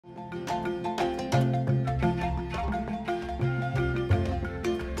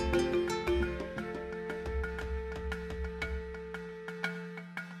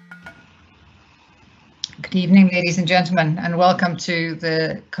Good evening, ladies and gentlemen, and welcome to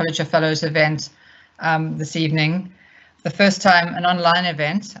the College of Fellows event this evening. The first time an online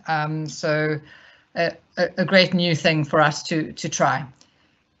event, so a great new thing for us to try.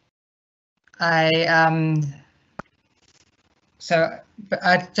 I'd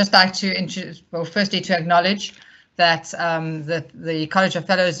just like to introduce, well, firstly to acknowledge that the College of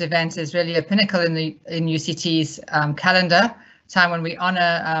Fellows event is really a pinnacle in UCT's calendar. Time when we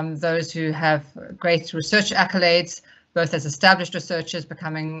honour those who have great research accolades, both as established researchers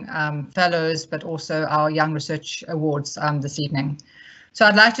becoming fellows, but also our Young Research Awards this evening. So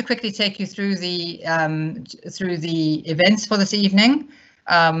I'd like to quickly take you through the events for this evening.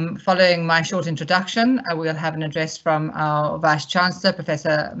 Following my short introduction, we'll have an address from our Vice Chancellor,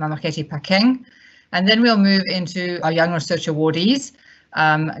 Professor Mamaketi Pakeng, and then we'll move into our Young Research Awardees,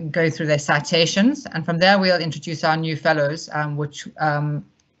 go through their citations, and from there we'll introduce our new fellows, which Prof.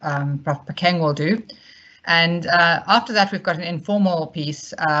 Pakeng will do. And after that, we've got an informal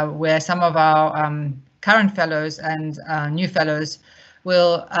piece where some of our current fellows and new fellows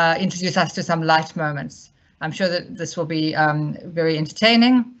will introduce us to some light moments. I'm sure that this will be very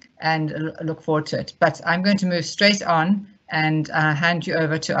entertaining and look forward to it. But I'm going to move straight on and hand you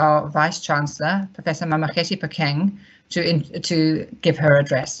over to our Vice Chancellor, Professor Mamaketi Pakeng, to give her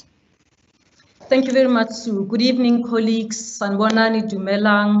address. Thank you very much, Sue. Good evening, colleagues. Sanbonani,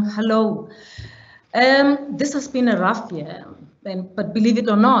 Dumelang, hello. This has been a rough year, but believe it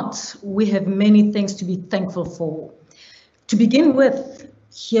or not, we have many things to be thankful for. To begin with,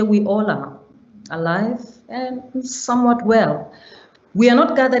 here we all are, alive and somewhat well. We are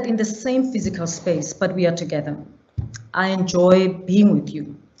not gathered in the same physical space, but we are together. I enjoy being with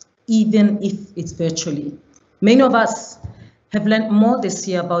you, even if it's virtually. Many of us have learned more this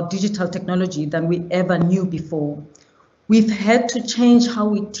year about digital technology than we ever knew before. We've had to change how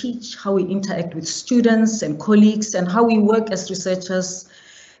we teach, how we interact with students and colleagues, and how we work as researchers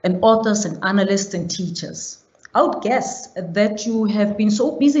and authors and analysts and teachers. I would guess that you have been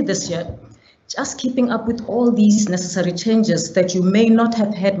so busy this year just keeping up with all these necessary changes that you may not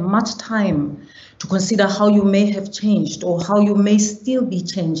have had much time to consider how you may have changed or how you may still be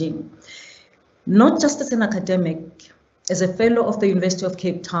changing. Not just as an academic, as a fellow of the University of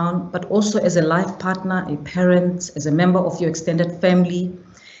Cape Town, but also as a life partner, a parent, as a member of your extended family,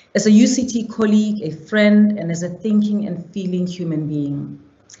 as a UCT colleague, a friend, and as a thinking and feeling human being.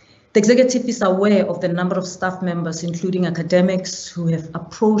 The executive is aware of the number of staff members, including academics, who have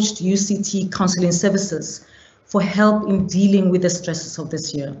approached UCT counseling services for help in dealing with the stresses of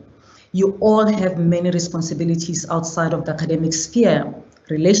this year. You all have many responsibilities outside of the academic sphere,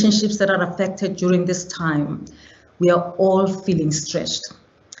 relationships that are affected during this time. We are all feeling stressed.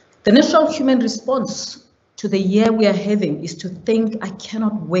 The natural human response to the year we are having is to think, I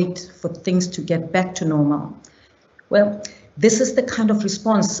cannot wait for things to get back to normal. Well, this is the kind of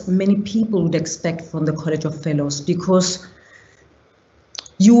response many people would expect from the College of Fellows, because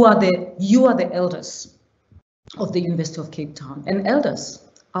you are the elders of the University of Cape Town, and elders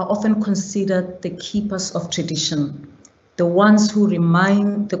are often considered the keepers of tradition, the ones who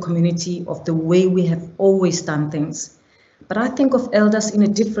remind the community of the way we have always done things. But I think of elders in a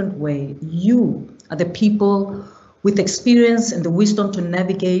different way. You are the people with experience and the wisdom to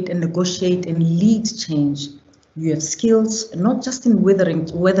navigate and negotiate and lead change. You have skills, not just in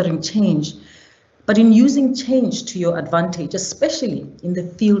weathering change, but in using change to your advantage, especially in the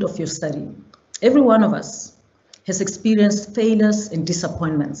field of your study. Every one of us has experienced failures and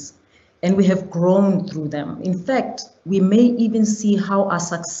disappointments, and we have grown through them. In fact, we may even see how our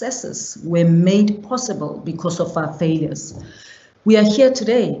successes were made possible because of our failures. We are here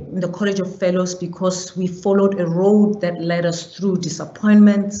today in the College of Fellows because we followed a road that led us through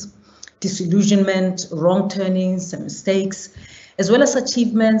disappointments, disillusionment, wrong turnings and mistakes, as well as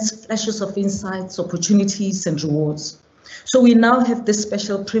achievements, flashes of insights, opportunities, and rewards. So we now have this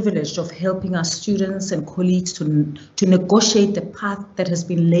special privilege of helping our students and colleagues to negotiate the path that has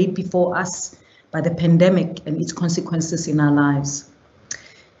been laid before us by the pandemic and its consequences in our lives.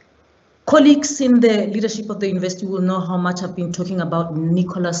 Colleagues in the leadership of the university will know how much I've been talking about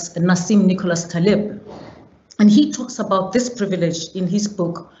Nassim Nicholas Taleb. And he talks about this privilege in his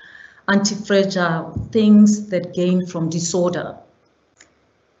book, Anti-Fragile: Things That Gain from Disorder.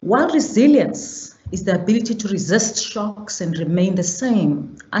 While resilience is the ability to resist shocks and remain the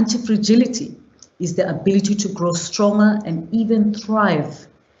same, anti-fragility is the ability to grow stronger and even thrive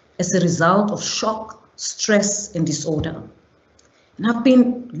as a result of shock, stress, and disorder. And I've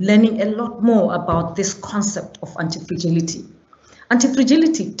been learning a lot more about this concept of anti-fragility.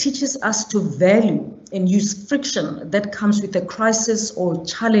 Anti-fragility teaches us to value and use friction that comes with a crisis or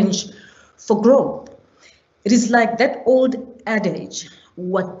challenge for growth. It is like that old adage,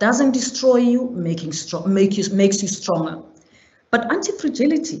 what doesn't destroy you, makes you stronger. But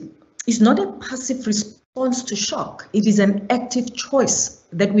anti-fragility is not a passive response to shock. It is an active choice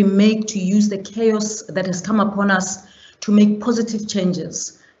that we make to use the chaos that has come upon us to make positive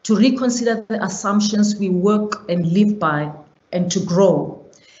changes, to reconsider the assumptions we work and live by, and to grow.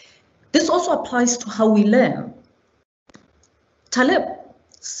 This also applies to how we learn. Taleb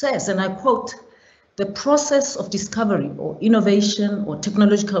says, and I quote, "The process of discovery or innovation or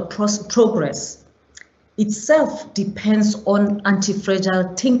technological progress itself depends on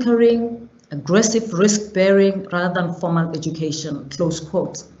anti-fragile tinkering, aggressive risk-bearing rather than formal education," close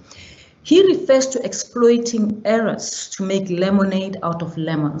quote. He refers to exploiting errors to make lemonade out of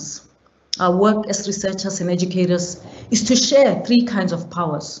lemons. Our work as researchers and educators is to share three kinds of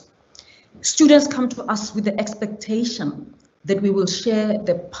powers. Students come to us with the expectation that we will share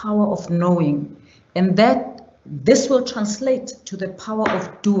the power of knowing, and that this will translate to the power of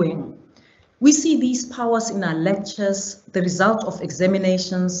doing. We see these powers in our lectures, the result of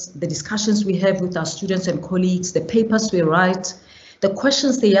examinations, the discussions we have with our students and colleagues, the papers we write, the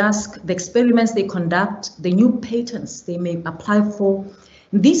questions they ask, the experiments they conduct, the new patents they may apply for.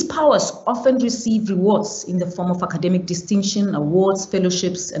 These powers often receive rewards in the form of academic distinction, awards,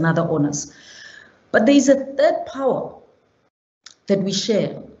 fellowships, and other honors. But there is a third power that we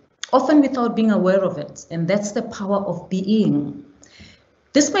share, often without being aware of it, and that's the power of being.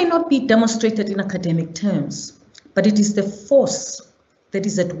 This may not be demonstrated in academic terms, but it is the force that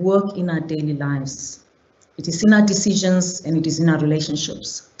is at work in our daily lives. It is in our decisions and it is in our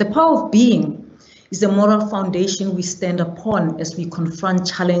relationships. The power of being is the moral foundation we stand upon as we confront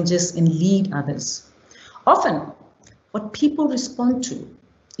challenges and lead others. Often, what people respond to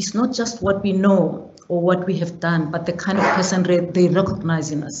is not just what we know or what we have done, but the kind of person they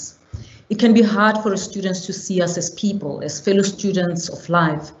recognize in us. It can be hard for students to see us as people, as fellow students of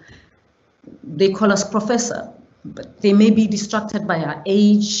life. They call us professor, but they may be distracted by our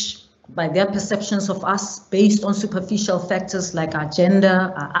age, by their perceptions of us based on superficial factors like our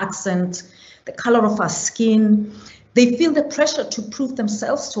gender, our accent, the color of our skin. They feel the pressure to prove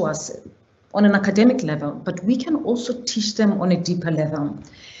themselves to us on an academic level, but we can also teach them on a deeper level.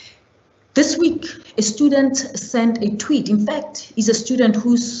 This week, a student sent a tweet. In fact, he's a student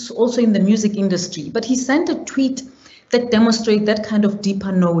who's also in the music industry, but he sent a tweet that demonstrates that kind of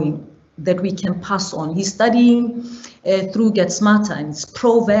deeper knowing that we can pass on. He's studying through Get Smarter, and it's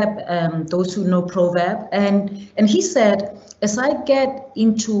Proverb, those who know Proverb, and he said, as I get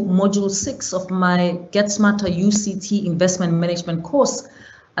into module 6 of my Get Smarter UCT investment management course,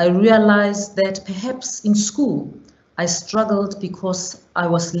 I realized that perhaps in school, I struggled because I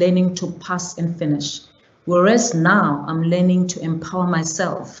was learning to pass and finish, whereas now I'm learning to empower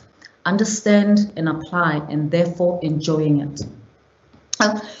myself, understand and apply, and therefore enjoying it.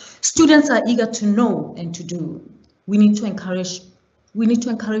 Students are eager to know and to do. We need to encourage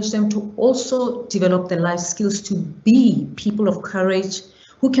them to also develop their life skills to be people of courage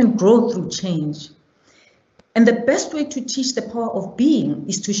who can grow through change. And the best way to teach the power of being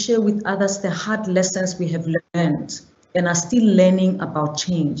is to share with others the hard lessons we have learned and are still learning about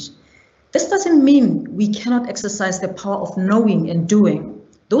change. This doesn't mean we cannot exercise the power of knowing and doing.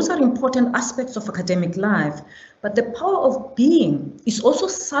 Those are important aspects of academic life, but the power of being is also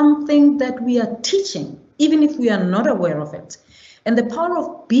something that we are teaching, even if we are not aware of it. And the power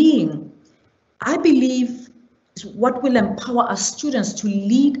of being, I believe, is what will empower our students to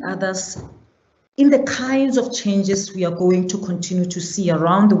lead others in the kinds of changes we are going to continue to see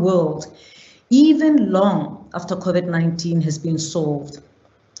around the world, even long after COVID-19 has been solved.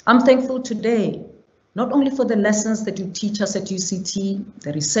 I'm thankful today, not only for the lessons that you teach us at UCT,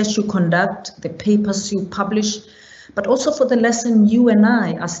 the research you conduct, the papers you publish, but also for the lesson you and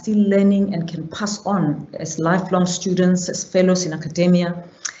I are still learning and can pass on as lifelong students, as fellows in academia,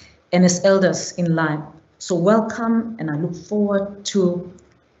 and as elders in life. So welcome, and I look forward to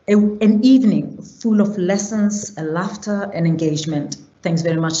an evening full of lessons, laughter, and engagement. Thanks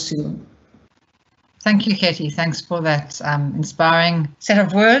very much, Sue. Thank you, Katie. Thanks for that inspiring set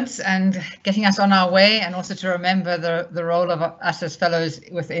of words and getting us on our way, and also to remember the role of us as fellows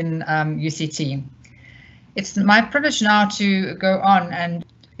within UCT. It's my privilege now to go on and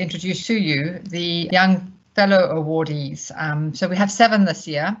introduce to you the Young Fellow Awardees. So we have 7 this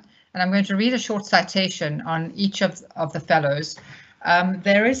year, and I'm going to read a short citation on each of the fellows.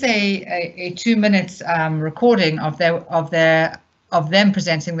 There is a 2-minute recording of them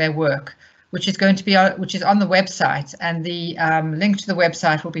presenting their work, which is on the website, and the link to the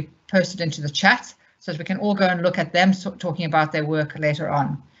website will be posted into the chat so that we can all go and look at them talking about their work later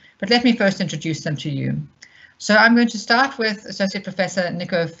on. But let me first introduce them to you. So I'm going to start with Associate Professor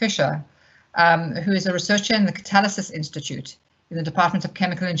Nico Fischer, who is a researcher in the Catalysis Institute in the Department of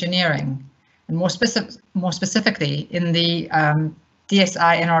Chemical Engineering, and more specifically in the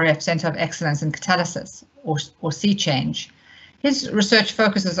DSI NRF Center of Excellence in Catalysis, or C-Change. His research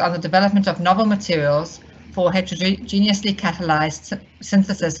focuses on the development of novel materials for heterogeneously catalyzed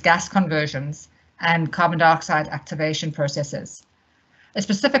synthesis gas conversions and carbon dioxide activation processes. A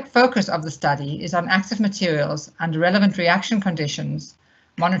specific focus of the study is on active materials under relevant reaction conditions,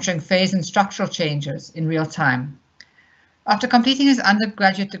 monitoring phase and structural changes in real time. After completing his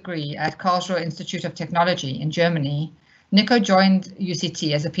undergraduate degree at Karlsruhe Institute of Technology in Germany, Nico joined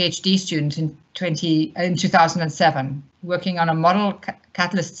UCT as a PhD student in 2007, working on a model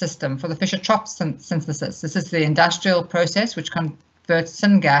catalyst system for the Fischer-Tropsch synthesis. This is the industrial process which converts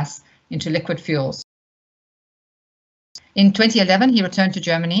syngas into liquid fuels. In 2011, he returned to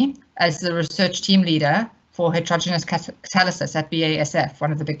Germany as the research team leader for heterogeneous catalysis at BASF,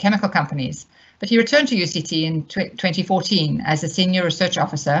 one of the big chemical companies. But he returned to UCT in 2014 as a senior research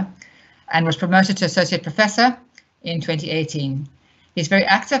officer and was promoted to associate professor in 2018. He's very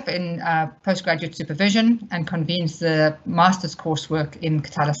active in postgraduate supervision and convenes the master's coursework in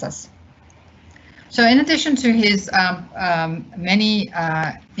catalysis. So in addition to his many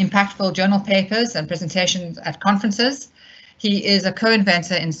impactful journal papers and presentations at conferences, he is a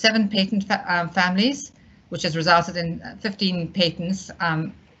co-inventor in 7 patent families, which has resulted in 15 patents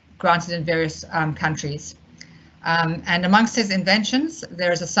granted in various countries. And amongst his inventions,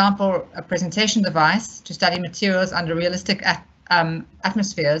 there is a presentation device to study materials under realistic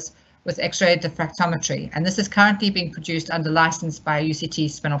atmospheres with X-ray diffractometry. And this is currently being produced under license by a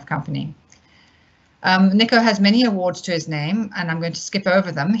UCT spin-off company. Nico has many awards to his name, and I'm going to skip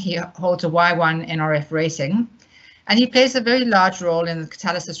over them. He holds a Y1 NRF rating, and he plays a very large role in the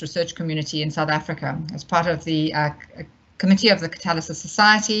catalysis research community in South Africa as part of the Committee of the Catalysis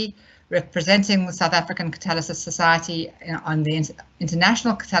Society, representing the South African Catalysis Society on the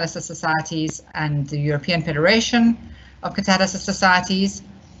International Catalysis Societies and the European Federation of Catalysis Societies,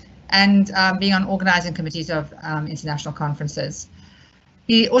 and being on organizing committees of international conferences.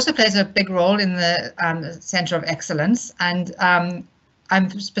 He also plays a big role in the Center of Excellence, and I'm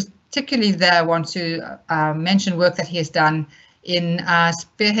particularly there want to mention work that he has done in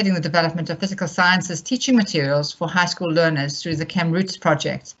spearheading the development of physical sciences teaching materials for high school learners through the ChemRoots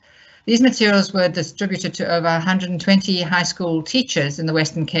project. These materials were distributed to over 120 high school teachers in the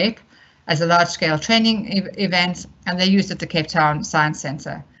Western Cape as a large-scale training event, and they're used at the Cape Town Science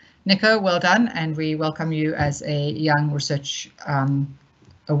Centre. Nico, well done, and we welcome you as a young research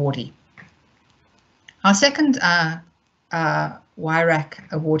awardee. Our second YRAC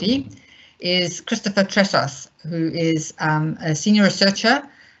awardee is Christopher Tressos, who is a senior researcher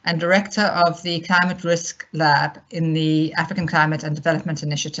and director of the Climate Risk Lab in the African Climate and Development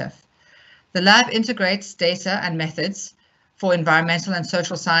Initiative. The lab integrates data and methods for environmental and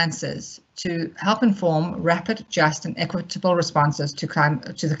social sciences to help inform rapid, just and equitable responses to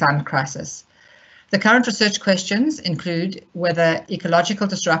the climate crisis. The current research questions include whether ecological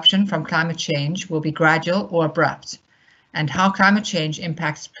disruption from climate change will be gradual or abrupt, and how climate change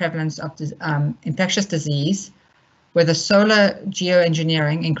impacts prevalence of infectious disease, whether solar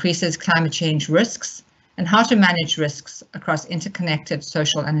geoengineering increases climate change risks, and how to manage risks across interconnected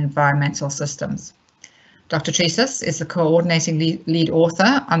social and environmental systems. Dr. Tressos is the coordinating lead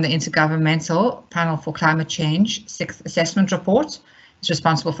author on the Intergovernmental Panel for Climate Change 6th Assessment Report. He's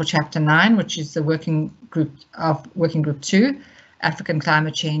responsible for Chapter 9, which is the Working Group 2, African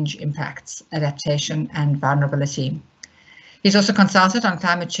Climate Change Impacts, Adaptation and Vulnerability. He's also consulted on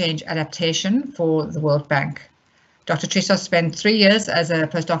climate change adaptation for the World Bank. Dr. Tressos spent 3 years as a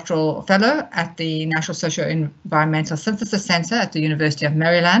postdoctoral fellow at the National Socio-Environmental Synthesis Center at the University of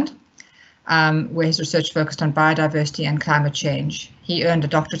Maryland, where his research focused on biodiversity and climate change. He earned a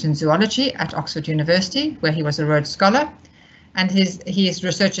doctorate in zoology at Oxford University, where he was a Rhodes Scholar, and his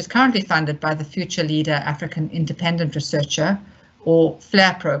research is currently funded by the Future Leader African Independent Researcher, or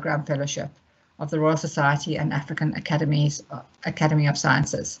FLAIR Program Fellowship of the Royal Society and African Academy of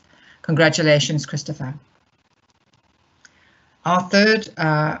Sciences. Congratulations, Christopher. Our third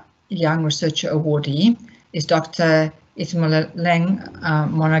young researcher awardee is Dr. Itumeleng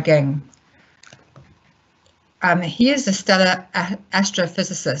Monageng. He is a stellar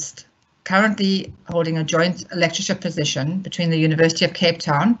astrophysicist, currently holding a joint lectureship position between the University of Cape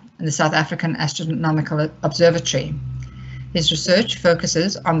Town and the South African Astronomical Observatory. His research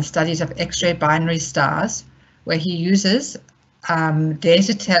focuses on the studies of X-ray binary stars, where he uses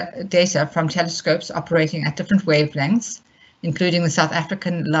data from telescopes operating at different wavelengths, including the South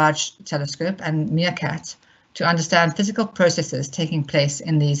African Large Telescope and MeerKAT, to understand physical processes taking place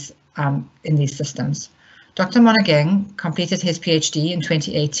in these systems. Dr. Monageng completed his PhD in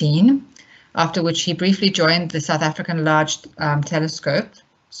 2018, after which he briefly joined the South African Large Telescope,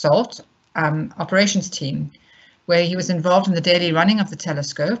 SALT, operations team, where he was involved in the daily running of the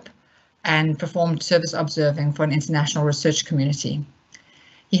telescope and performed service observing for an international research community.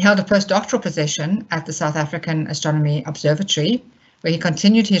 He held a postdoctoral position at the South African Astronomy Observatory, where he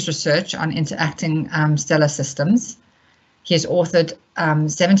continued his research on interacting stellar systems. He has authored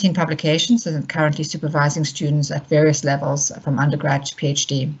 17 publications and is currently supervising students at various levels from undergrad to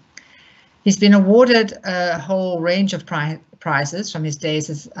PhD. He's been awarded a whole range of prizes from his days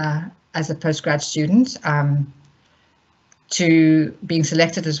as a postgrad student, to being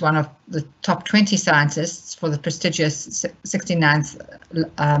selected as one of the top 20 scientists for the prestigious 69th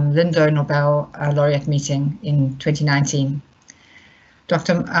Lindo Nobel Laureate meeting in 2019.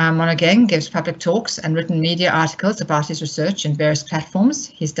 Dr. Monageng gives public talks and written media articles about his research in various platforms.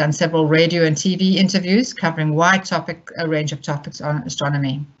 He's done several radio and TV interviews covering a range of topics on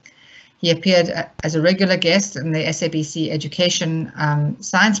astronomy. He appeared as a regular guest in the SABC education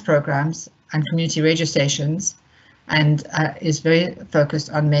science programs and community radio stations, and is very focused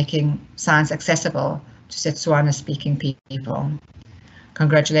on making science accessible to Setswana-speaking people.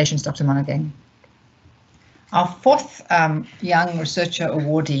 Congratulations, Dr. Monageng. Our fourth Young Researcher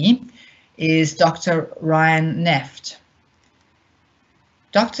Awardee is Dr. Ryan Neft.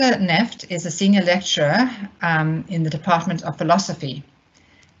 Dr. Neft is a senior lecturer in the Department of Philosophy.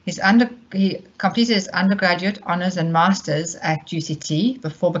 He completed his undergraduate honours and masters at UCT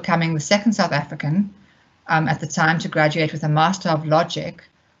before becoming the second South African at the time to graduate with a Master of Logic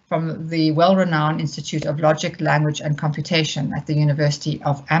from the well-renowned Institute of Logic, Language and Computation at the University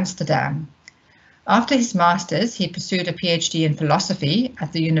of Amsterdam. After his Masters, he pursued a PhD in philosophy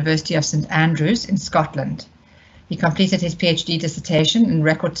at the University of St Andrews in Scotland. He completed his PhD dissertation in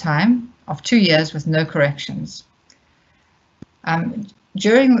record time of 2 years with no corrections.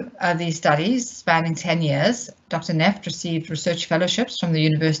 During these studies, spanning 10 years, Dr. Neft received research fellowships from the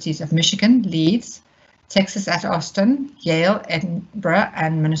Universities of Michigan, Leeds, Texas at Austin, Yale, Edinburgh,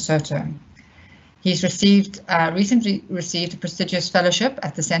 and Minnesota. He's recently received a prestigious fellowship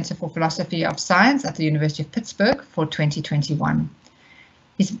at the Center for Philosophy of Science at the University of Pittsburgh for 2021.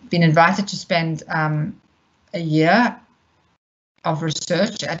 He's been invited to spend a year of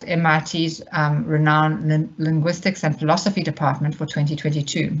research at MIT's renowned Linguistics and Philosophy Department for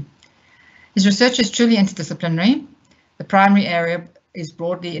 2022. His research is truly interdisciplinary. The primary area is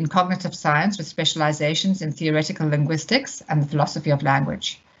broadly in cognitive science with specializations in theoretical linguistics and the philosophy of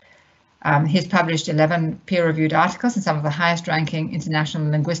language. He's published 11 peer-reviewed articles in some of the highest-ranking international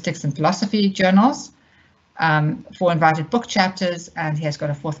linguistics and philosophy journals, 4 invited book chapters, and he has got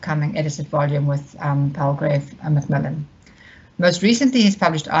a forthcoming edited volume with Palgrave Macmillan. Most recently, he's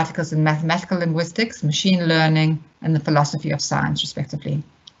published articles in mathematical linguistics, machine learning, and the philosophy of science, respectively.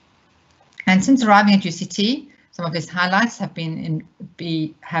 And since arriving at UCT, some of his highlights have been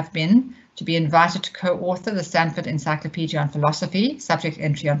to be invited to co-author the Stanford Encyclopedia on Philosophy, subject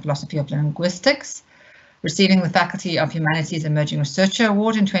entry on philosophy of linguistics, receiving the Faculty of Humanities Emerging Researcher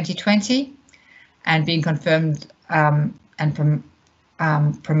Award in 2020, and being confirmed and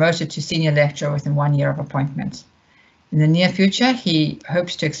promoted to senior lecturer within 1 year of appointment. In the near future, he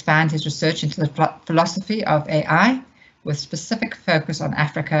hopes to expand his research into the philosophy of AI, with specific focus on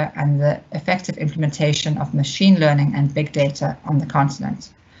Africa and the effective implementation of machine learning and big data on the continent.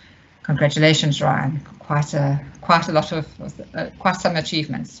 Congratulations, Ryan! Quite some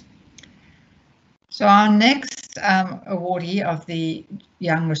achievements. So our next awardee of the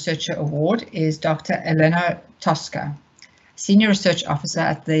Young Researcher Award is Dr. Elena Tosca, Senior Research Officer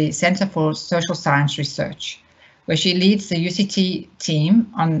at the Center for Social Science Research, where she leads the UCT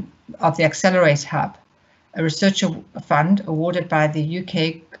team of the Accelerate Hub, a research fund awarded by the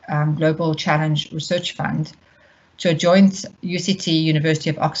UK Global Challenge Research Fund to a joint UCT University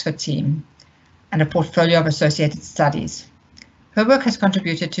of Oxford team and a portfolio of associated studies. Her work has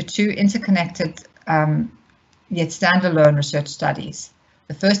contributed to 2 interconnected yet standalone research studies.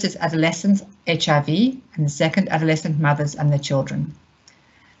 The first is adolescent HIV and the second adolescent mothers and their children.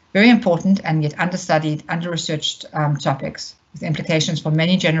 Very important and yet understudied, under-researched topics with implications for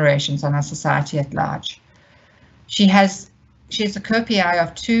many generations on our society at large. She is a co-PI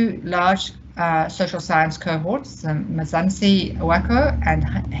of 2 large social science cohorts, Mazansi Wako and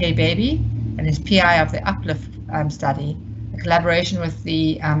Hey Baby, and is PI of the Uplift study, a collaboration with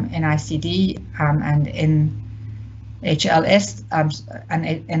the NICD and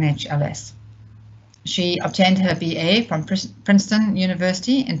NHLS. She obtained her BA from Princeton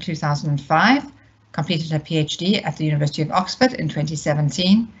University in 2005 completed her PhD at the University of Oxford in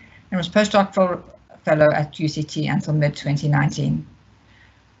 2017 and was postdoctoral fellow at UCT until mid-2019.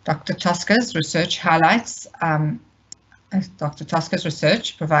 Dr. Tosca's research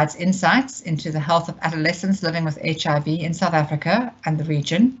provides insights into the health of adolescents living with HIV in South Africa and the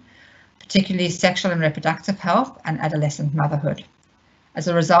region, particularly sexual and reproductive health and adolescent motherhood. As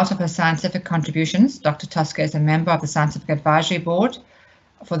a result of her scientific contributions, Dr. Tosca is a member of the Scientific Advisory Board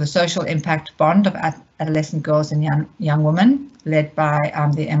for the Social Impact Bond of Adolescent Girls and Young Women, led by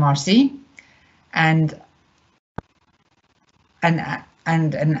the MRC, and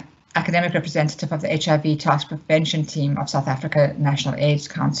an academic representative of the HIV Task Prevention Team of South Africa National AIDS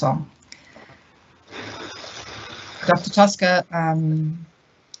Council. Dr. Tosca,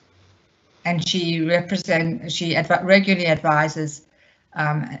 and she regularly advises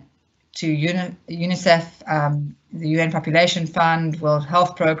to UNICEF, the UN Population Fund, World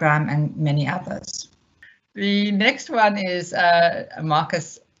Health Programme, and many others. The next one is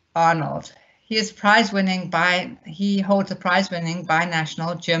Marcus Arnold. He holds a prize-winning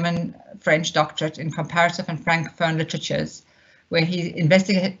binational German-French doctorate in comparative and francophone literatures, where he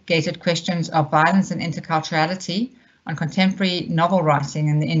investigated questions of violence and interculturality on contemporary novel writing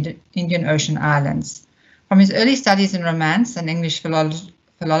in the Indian Ocean Islands. From his early studies in Romance and English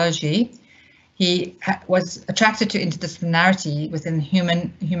philology, he was attracted to interdisciplinarity within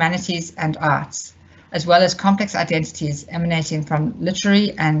humanities and arts, as well as complex identities emanating from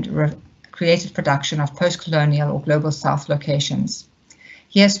literary and creative production of post-colonial or global South locations.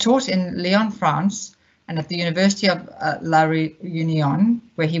 He has taught in Lyon, France, and at the University of La Réunion,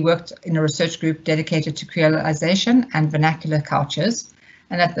 where he worked in a research group dedicated to creolization and vernacular cultures,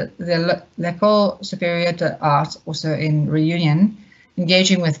 and at the l'École Supérieure d'Art, also in Réunion,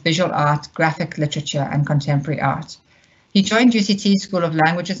 engaging with visual art, graphic literature, and contemporary art. He joined UCT School of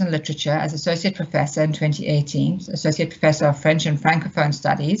Languages and Literature as Associate Professor in 2018, Associate Professor of French and Francophone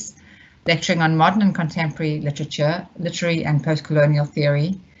Studies, lecturing on modern and contemporary literature, literary and post-colonial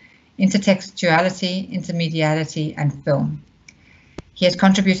theory, intertextuality, intermediality, and film. He has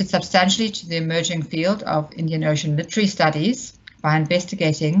contributed substantially to the emerging field of Indian Ocean literary studies by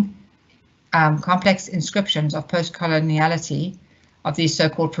investigating complex inscriptions of post-coloniality of these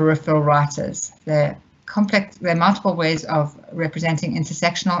so-called peripheral writers. There are multiple ways of representing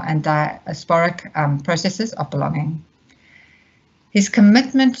intersectional and diasporic processes of belonging. His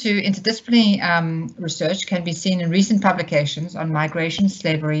commitment to interdisciplinary research can be seen in recent publications on migration,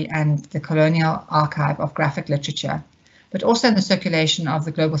 slavery, and the colonial archive of graphic literature, but also in the circulation of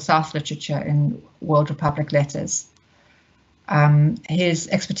the Global South literature in World Republic Letters. His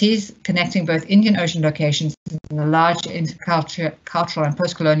expertise connecting both Indian Ocean locations and the large intercultural and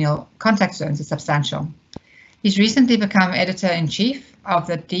post-colonial contact zones is substantial. He's recently become editor-in-chief of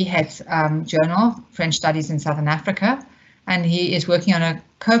the DHET journal, French Studies in Southern Africa, and he is working on a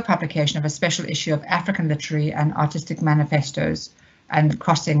co-publication of a special issue of African literary and artistic manifestos and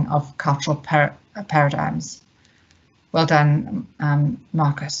crossing of cultural paradigms. Well done,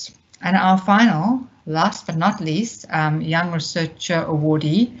 Marcus. And our final, last but not least, Young Researcher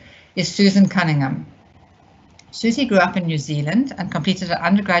Awardee is Susan Cunningham. Susie grew up in New Zealand and completed her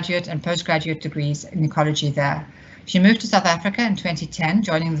undergraduate and postgraduate degrees in ecology there. She moved to South Africa in 2010,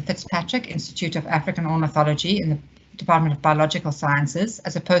 joining the Fitzpatrick Institute of African Ornithology in the Department of Biological Sciences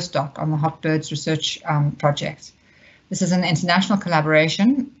as a postdoc on the Hot Birds Research Project. This is an international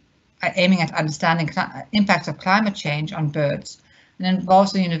collaboration aiming at understanding impacts of climate change on birds, and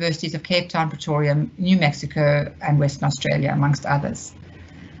involves the universities of Cape Town, Pretoria, New Mexico, and Western Australia, amongst others.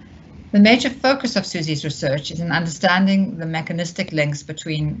 The major focus of Susie's research is in understanding the mechanistic links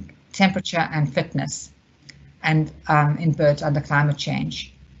between temperature and fitness and in birds under climate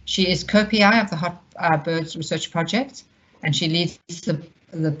change. She is co-PI of the Hot Birds Research Project, and she leads the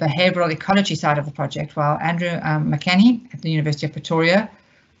behavioral ecology side of the project, while Andrew McKenney at the University of Pretoria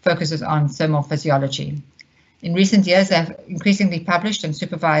focuses on thermal physiology. In recent years, they've increasingly published and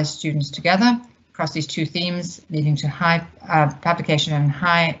supervised students together across these two themes, leading to high publication and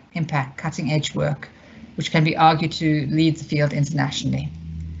high impact cutting-edge work, which can be argued to lead the field internationally.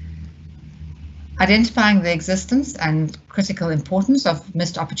 Identifying the existence and critical importance of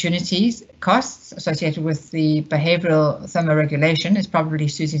missed opportunities costs associated with the behavioral thermoregulation is probably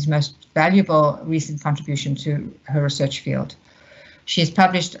Susie's most valuable recent contribution to her research field. She has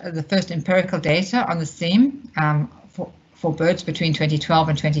published the first empirical data on the theme for birds between 2012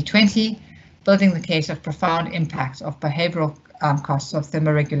 and 2020, building the case of profound impact of behavioral costs of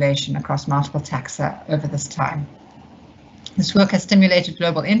thermoregulation across multiple taxa over this time. This work has stimulated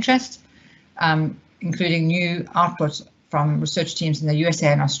global interest, including new output from research teams in the USA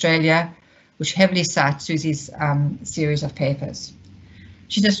and Australia, which heavily cites Susie's series of papers.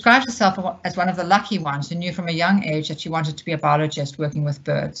 She describes herself as one of the lucky ones who knew from a young age that she wanted to be a biologist working with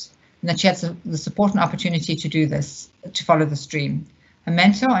birds, and that she had the support and opportunity to do this, to follow this dream. Her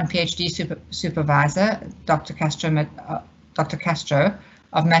mentor and PhD supervisor, Dr. Castro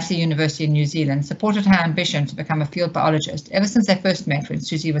of Massey University in New Zealand, supported her ambition to become a field biologist ever since they first met when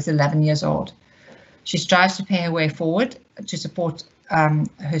Susie was 11 years old. She strives to pay her way forward to support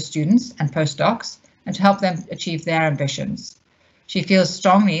her students and postdocs and to help them achieve their ambitions. She feels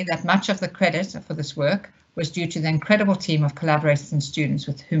strongly that much of the credit for this work was due to the incredible team of collaborators and students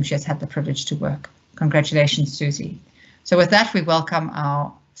with whom she has had the privilege to work. Congratulations, Susie. So with that, we welcome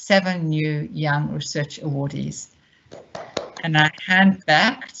our 7 new young research awardees. And I hand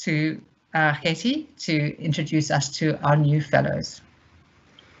back to Katie to introduce us to our new fellows.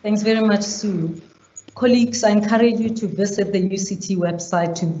 Thanks very much, Sue. Colleagues, I encourage you to visit the UCT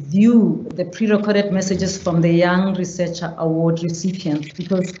website to view the pre-recorded messages from the Young Researcher Award recipients,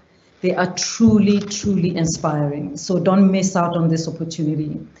 because they are truly, truly inspiring. So don't miss out on this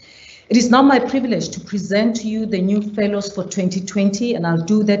opportunity. It is now my privilege to present to you the new fellows for 2020, and I'll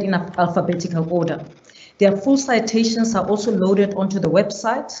do that in alphabetical order. Their full citations are also loaded onto the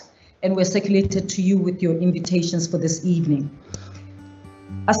website and were circulated to you with your invitations for this evening.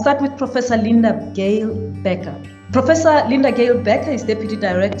 I'll start with Professor Linda Gale Becker. Professor Linda Gale Becker is Deputy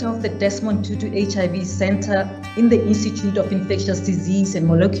Director of the Desmond Tutu HIV Center in the Institute of Infectious Disease and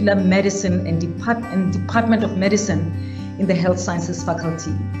Molecular Medicine and Department of Medicine in the Health Sciences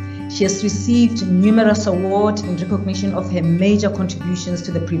Faculty. She has received numerous awards in recognition of her major contributions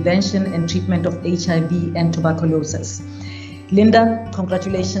to the prevention and treatment of HIV and tuberculosis. Linda,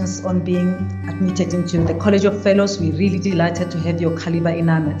 congratulations on being admitted into the College of Fellows. We're really delighted to have your caliber in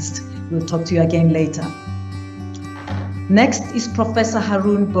our midst. We'll talk to you again later. Next is Professor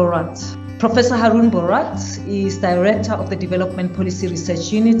Haroon Borat. Professor Haroon Borat is Director of the Development Policy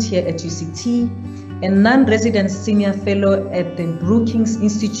Research Unit here at UCT, a non-resident senior fellow at the Brookings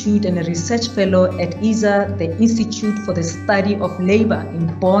Institute and a research fellow at ISA, the Institute for the Study of Labor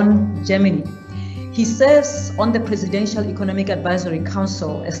in Bonn, Germany. He serves on the Presidential Economic Advisory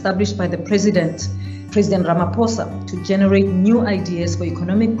Council established by the President Ramaphosa, to generate new ideas for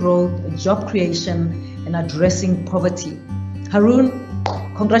economic growth, job creation, and addressing poverty. Haroon,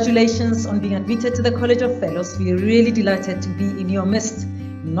 congratulations on being admitted to the College of Fellows. We are really delighted to be in your midst,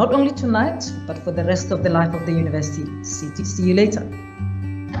 not only tonight, but for the rest of the life of the university. See you later.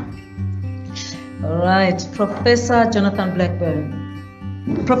 All right, Professor Jonathan Blackburn.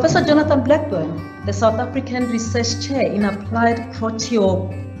 Professor Jonathan Blackburn, the South African Research Chair in Applied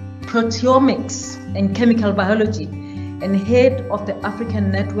Proteomics and Chemical Biology, and head of the African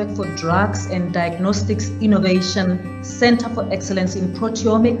Network for Drugs and Diagnostics Innovation Center for Excellence in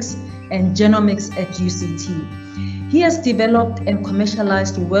Proteomics and Genomics at UCT. He has developed and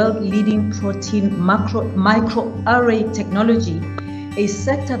commercialized world-leading protein microarray technology, a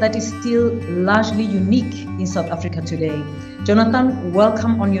sector that is still largely unique in South Africa today. Jonathan,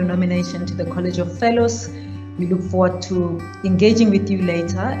 welcome on your nomination to the College of Fellows. We look forward to engaging with you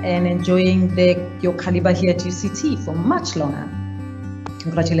later and enjoying your caliber here at UCT for much longer.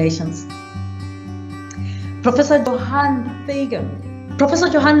 Congratulations. Professor Johan Fagan. Professor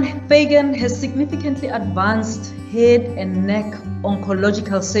Johan Fagan has significantly advanced head and neck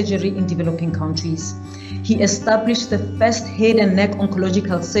oncological surgery in developing countries. He established the first head and neck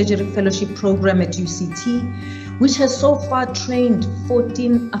oncological surgery fellowship program at UCT, which has so far trained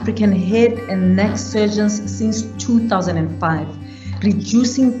 14 African head and neck surgeons since 2005,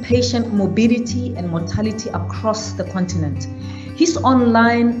 reducing patient morbidity and mortality across the continent. His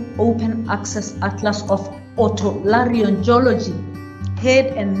online open access atlas of otolaryngology,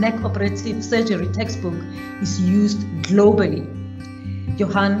 head and neck operative surgery textbook is used globally.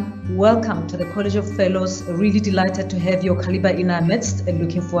 Johan, welcome to the College of Fellows. Really delighted to have your caliber in our midst and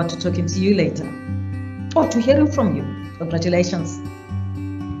looking forward to talking to you later. Or to hearing from you. Congratulations.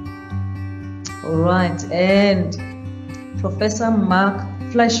 All right, and Professor Mark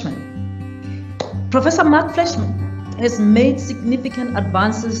Fleischman. Professor Mark Fleischman has made significant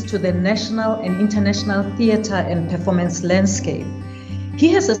advances to the national and international theater and performance landscape. He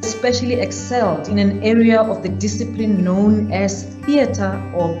has especially excelled in an area of the discipline known as theater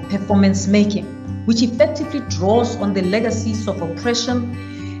or performance making, which effectively draws on the legacies of oppression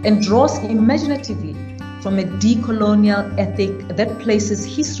and draws imaginatively from a decolonial ethic that places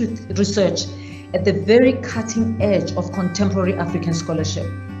his research at the very cutting edge of contemporary African scholarship.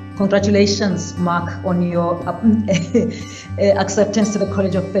 Congratulations, Mark, on your acceptance to the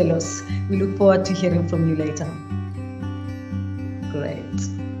College of Fellows. We look forward to hearing from you later. Great.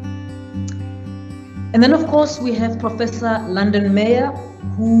 And then, of course, we have Professor London Meyer,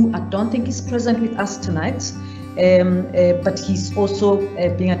 who I don't think is present with us tonight, but he's also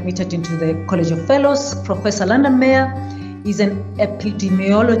being admitted into the College of Fellows. Professor London Meyer is an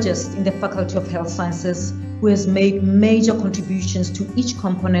epidemiologist in the Faculty of Health Sciences who has made major contributions to each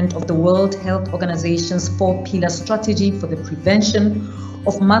component of the World Health Organization's 4-pillar strategy for the prevention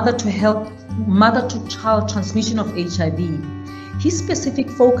of mother-to-child transmission of HIV. His specific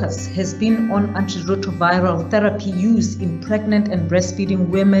focus has been on antiretroviral therapy used in pregnant and breastfeeding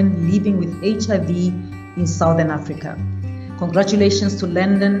women living with HIV in Southern Africa. Congratulations to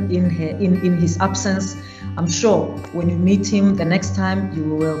Landon in his absence. I'm sure when you meet him the next time, you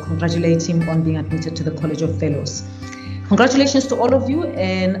will congratulate him on being admitted to the College of Fellows. Congratulations to all of you,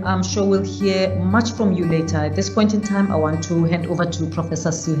 and I'm sure we'll hear much from you later. At this point in time, I want to hand over to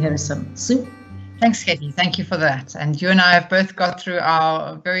Professor Sue Harrison. Sue? Thanks, Katie. Thank you for that. And you and I have both got through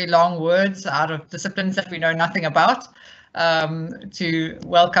our very long words out of disciplines that we know nothing about to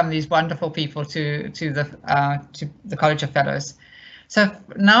welcome these wonderful people to the College of Fellows. So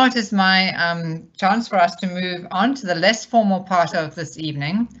now it is my chance for us to move on to the less formal part of this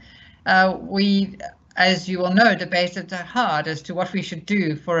evening. We, as you all know, debated hard as to what we should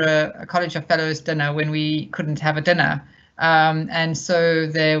do for a College of Fellows dinner when we couldn't have a dinner. And so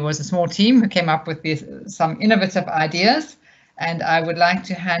there was a small team who came up with some innovative ideas, and I would like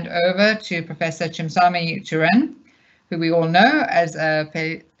to hand over to Professor Chimsami Churen, who we all know as a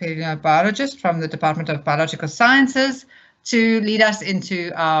paleobiologist from the Department of Biological Sciences, to lead us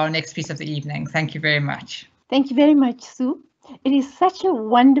into our next piece of the evening. Thank you very much. Thank you very much, Sue. It is such a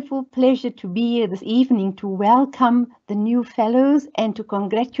wonderful pleasure to be here this evening to welcome the new fellows and to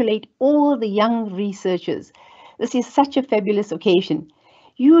congratulate all the young researchers. This is such a fabulous occasion.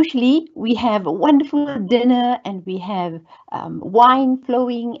 Usually we have a wonderful dinner and we have wine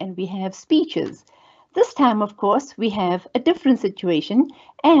flowing and we have speeches. This time, of course, we have a different situation,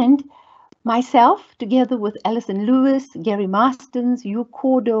 and myself, together with Alison Lewis, Gary Marstons, Hugh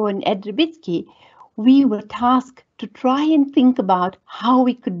Cordo and Ed Ribitsky, we were tasked to try and think about how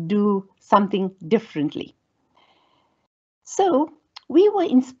we could do something differently. So we were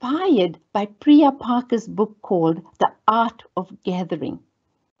inspired by Priya Parker's book called The Art of Gathering.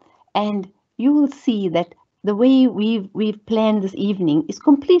 And you will see that the way we've planned this evening is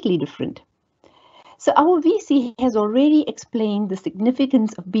completely different. So our VC has already explained the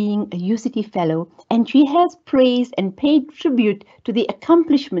significance of being a UCT Fellow, and she has praised and paid tribute to the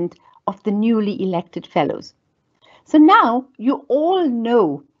accomplishment of the newly elected Fellows. So now you all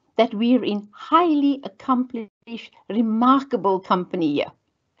know that we're in highly accomplished, remarkable company here.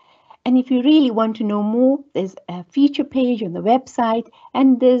 And if you really want to know more, there's a feature page on the website,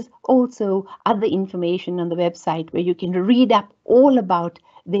 and there's also other information on the website where you can read up all about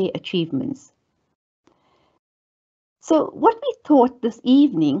their achievements. So what we thought this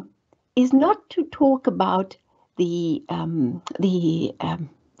evening is not to talk about the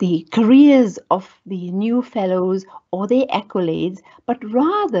careers of the new fellows or their accolades, but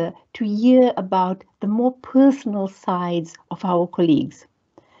rather to hear about the more personal sides of our colleagues.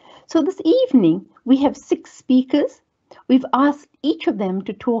 So this evening we have 6 speakers. We've asked each of them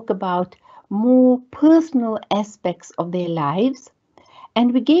to talk about more personal aspects of their lives,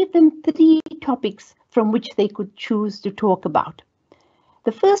 and we gave them 3 topics from which they could choose to talk about.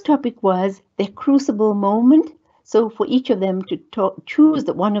 The first topic was their crucible moment. So for each of them to choose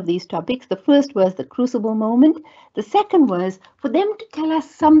one of these topics. The first was the crucible moment. The second was for them to tell us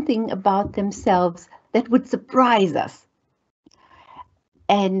something about themselves that would surprise us.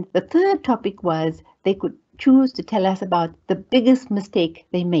 And the third topic was they could choose to tell us about the biggest mistake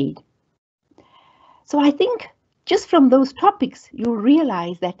they made. So I think just from those topics, you'll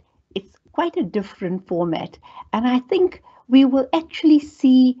realize that it's quite a different format. And I think we will actually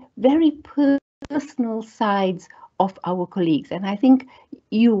see very personal sides of our colleagues. And I think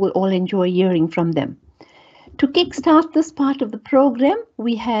you will all enjoy hearing from them. To kickstart this part of the program,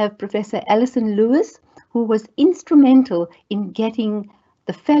 we have Professor Alison Lewis, who was instrumental in getting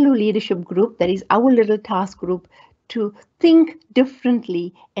the fellow leadership group, that is our little task group, to think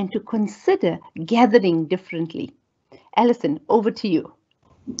differently and to consider gathering differently. Alison, over to you.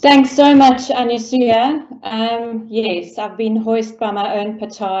 Thanks so much, Anisuya. Yes, I've been hoisted by my own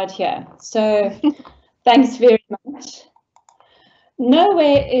petard here, so thanks very much.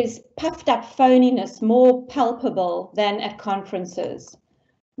 Nowhere is puffed up phoniness more palpable than at conferences.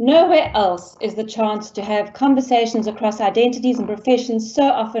 Nowhere else is the chance to have conversations across identities and professions so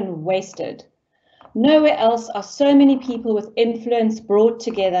often wasted. Nowhere else are so many people with influence brought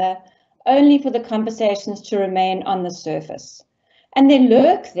together only for the conversations to remain on the surface. And they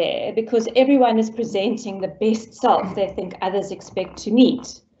lurk there because everyone is presenting the best self they think others expect to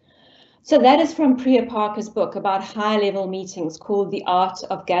meet. So that is from Priya Parker's book about high-level meetings called The Art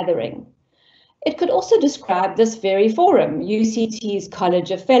of Gathering. It could also describe this very forum, UCT's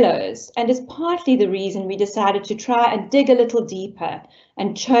College of Fellows, and is partly the reason we decided to try and dig a little deeper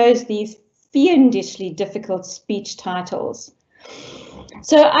and chose these fiendishly difficult speech titles.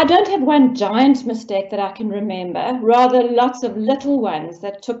 So I don't have one giant mistake that I can remember, rather lots of little ones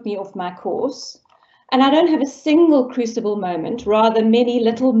that took me off my course. And I don't have a single crucible moment, rather many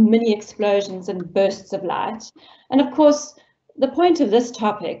little mini explosions and bursts of light. And of course, the point of this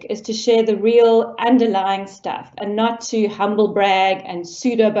topic is to share the real underlying stuff and not to humble brag and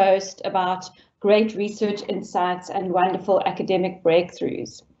pseudo boast about great research insights and wonderful academic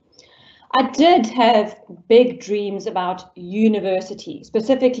breakthroughs. I did have big dreams about university,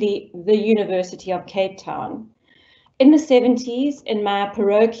 specifically the University of Cape Town. In the 70s, in my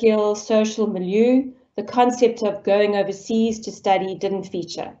parochial social milieu, the concept of going overseas to study didn't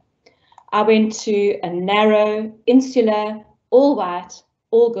feature. I went to a narrow, insular, all-white,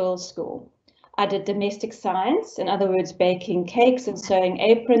 all-girls school. I did domestic science, in other words, baking cakes and sewing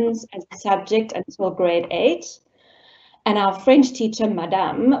aprons as a subject until grade 8. And our French teacher,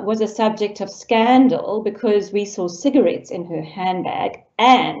 Madame, was a subject of scandal because we saw cigarettes in her handbag,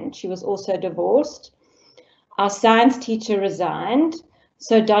 and she was also divorced. Our science teacher resigned,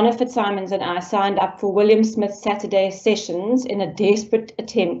 so Donna Fitzsimons and I signed up for William Smith's Saturday sessions in a desperate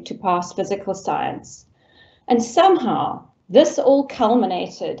attempt to pass physical science. And somehow, this all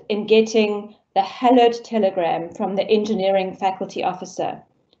culminated in getting the hallowed telegram from the engineering faculty officer,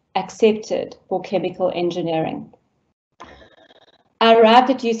 accepted for chemical engineering. I arrived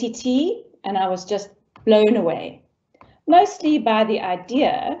at UCT and I was just blown away, mostly by the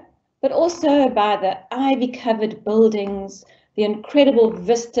idea, but also by the ivy-covered buildings, the incredible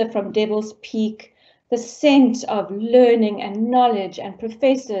vista from Devil's Peak, the scent of learning and knowledge and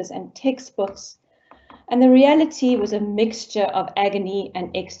professors and textbooks. And the reality was a mixture of agony and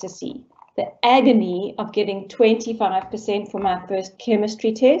ecstasy. The agony of getting 25% for my first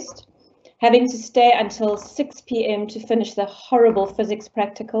chemistry test, having to stay until 6 p.m. to finish the horrible physics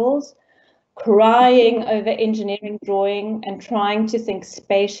practicals, crying over engineering drawing and trying to think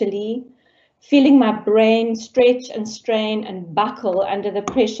spatially, feeling my brain stretch and strain and buckle under the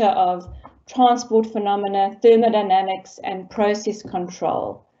pressure of transport phenomena, thermodynamics, and process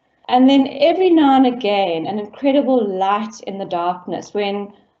control. And then every now and again, an incredible light in the darkness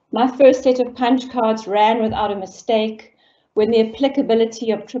when my first set of punch cards ran without a mistake, when the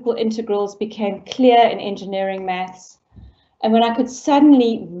applicability of triple integrals became clear in engineering maths, and when I could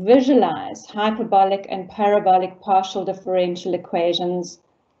suddenly visualize hyperbolic and parabolic partial differential equations.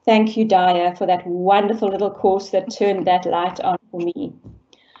 Thank you, Daya, for that wonderful little course that turned that light on for me.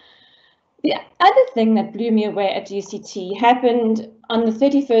 The other thing that blew me away at UCT happened on the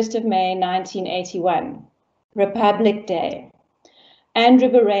 31st of May, 1981, Republic Day. Andrew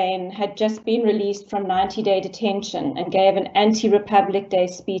Boraine had just been released from 90-day detention and gave an anti-Republic Day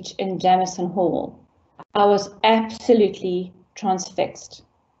speech in Jamison Hall. I was absolutely transfixed.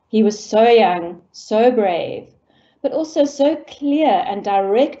 He was so young, so brave, but also so clear and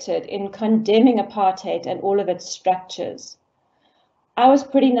directed in condemning apartheid and all of its structures. I was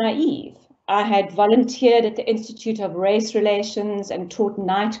pretty naive. I had volunteered at the Institute of Race Relations and taught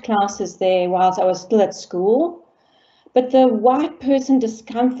night classes there whilst I was still at school. But the white person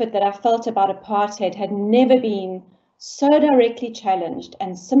discomfort that I felt about apartheid had never been so directly challenged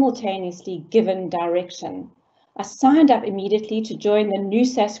and simultaneously given direction. I signed up immediately to join the new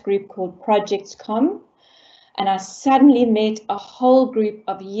SAS group called Projects Com, and I suddenly met a whole group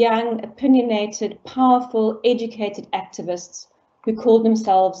of young, opinionated, powerful, educated activists who called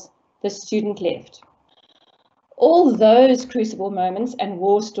themselves the Student Left. All those crucible moments and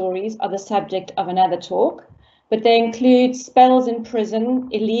war stories are the subject of another talk, but they include spells in prison,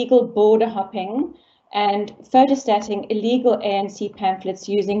 illegal border hopping, and photostating illegal ANC pamphlets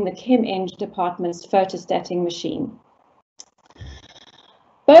using the Chem-Eng department's photostating machine.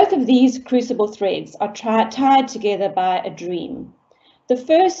 Both of these crucible threads are tied together by a dream. The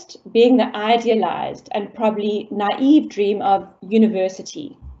first being the idealized and probably naive dream of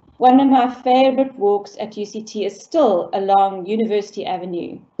university. One of my favorite walks at UCT is still along University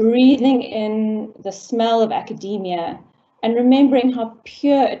Avenue, breathing in the smell of academia and remembering how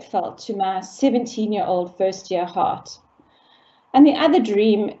pure it felt to my 17-year-old first-year heart. And the other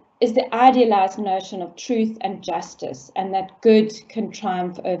dream is the idealized notion of truth and justice, and that good can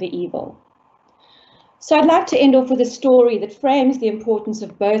triumph over evil. So I'd like to end off with a story that frames the importance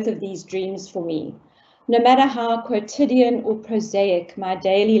of both of these dreams for me. no matter how quotidian or prosaic my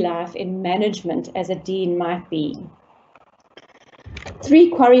daily life in management as a dean might be.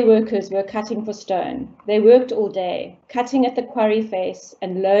 3 quarry workers were cutting for stone. They worked all day, cutting at the quarry face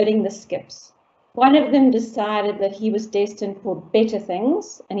and loading the skips. One of them decided that he was destined for better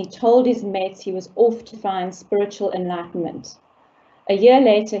things, and he told his mates he was off to find spiritual enlightenment. A year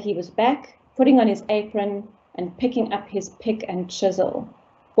later, he was back, putting on his apron and picking up his pick and chisel.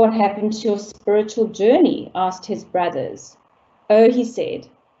 "What happened to your spiritual journey?" asked his brothers. "Oh," he said,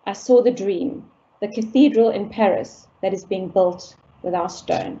 "I saw the dream, the cathedral in Paris that is being built with our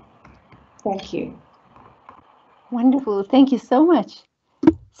stone." Thank you. Wonderful. Thank you so much.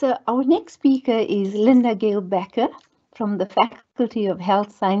 So our next speaker is Linda Gale Becker from the Faculty of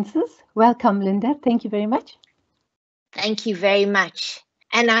Health Sciences. Welcome, Linda. Thank you very much. Thank you very much.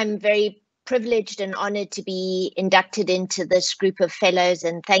 And I'm very privileged and honored to be inducted into this group of fellows.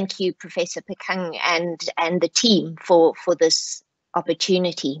 And thank you, Professor Pakeng and the team for this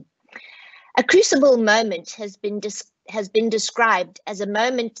opportunity. A crucible moment has been described as a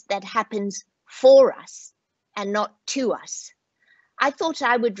moment that happens for us and not to us. I thought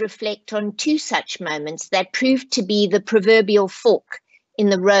I would reflect on 2 such moments that proved to be the proverbial fork in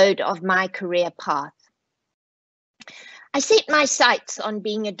the road of my career path. I set my sights on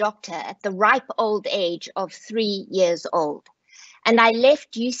being a doctor at the ripe old age of 3 years old, and I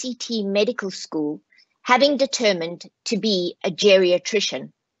left UCT Medical School having determined to be a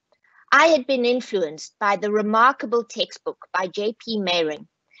geriatrician. I had been influenced by the remarkable textbook by J.P. Meiring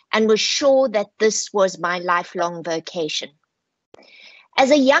and was sure that this was my lifelong vocation. As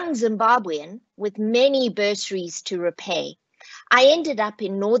a young Zimbabwean with many bursaries to repay, I ended up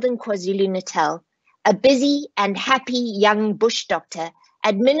in northern KwaZulu-Natal, a busy and happy young bush doctor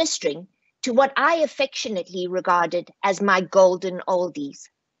administering to what I affectionately regarded as my golden oldies.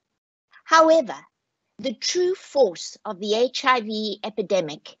 However, the true force of the HIV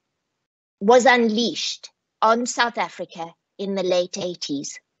epidemic was unleashed on South Africa in the late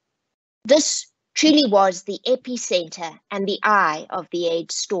 80s. This truly was the epicenter and the eye of the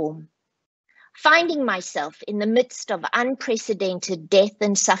AIDS storm. Finding myself in the midst of unprecedented death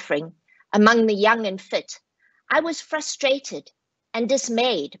and suffering among the young and fit, I was frustrated and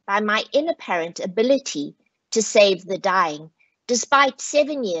dismayed by my inapparent ability to save the dying, despite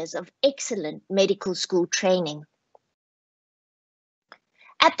 7 years of excellent medical school training.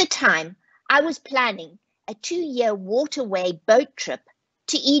 At the time, I was planning a 2-year waterway boat trip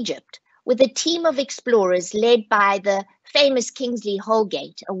to Egypt with a team of explorers led by the famous Kingsley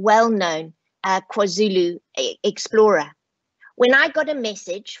Holgate, a well-known KwaZulu explorer, when I got a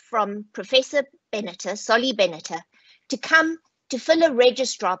message from Professor Benneter, Solly Benneter, to come to fill a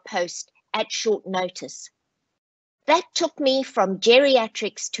registrar post at short notice. That took me from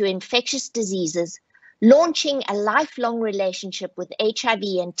geriatrics to infectious diseases, launching a lifelong relationship with HIV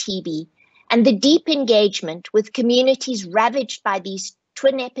and TB, and the deep engagement with communities ravaged by these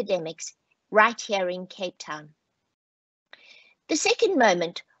twin epidemics right here in Cape Town. The second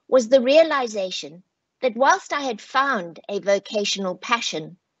moment was the realization that whilst I had found a vocational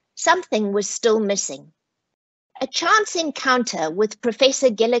passion, something was still missing. A chance encounter with Professor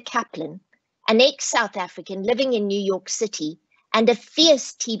Gilla Kaplan, an ex-South African living in New York City and a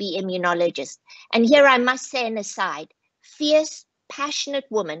fierce TB immunologist, and here I must say an aside, fierce, passionate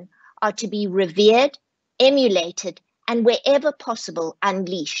women are to be revered, emulated, and wherever possible,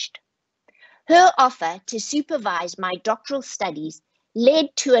 unleashed. Her offer to supervise my doctoral studies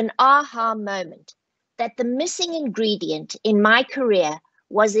led to an aha moment that the missing ingredient in my career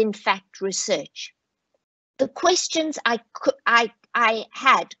was in fact research. The questions I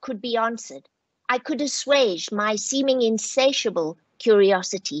had could be answered. I could assuage my seeming insatiable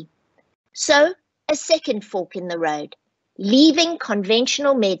curiosity. So, a second fork in the road, leaving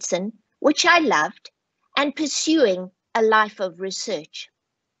conventional medicine, which I loved, and pursuing a life of research.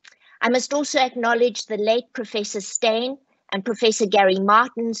 I must also acknowledge the late Professor Steyn and Professor Gary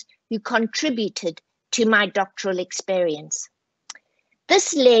Martins, who contributed to my doctoral experience.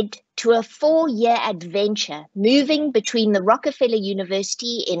 This led to a 4-year adventure moving between the Rockefeller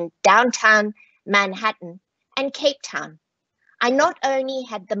University in downtown Manhattan and Cape Town. I not only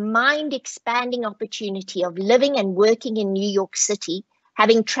had the mind-expanding opportunity of living and working in New York City,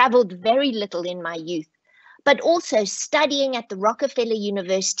 having traveled very little in my youth, but also studying at the Rockefeller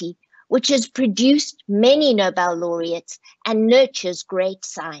University, which has produced many Nobel laureates and nurtures great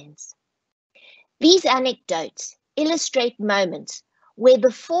science. These anecdotes illustrate moments where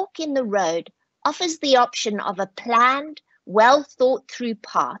the fork in the road offers the option of a planned, well thought through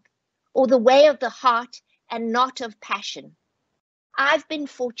path, or the way of the heart and not of passion. I've been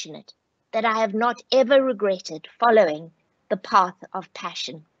fortunate that I have not ever regretted following the path of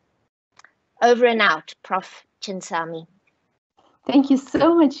passion. Over and out, Prof. Chinsami. Thank you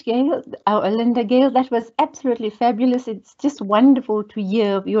so much, Gail. Linda, Gail, that was absolutely fabulous. It's just wonderful to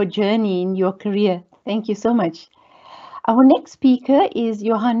hear your journey in your career. Thank you so much. Our next speaker is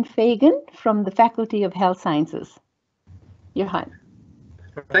Johan Fagan from the Faculty of Health Sciences. Johan.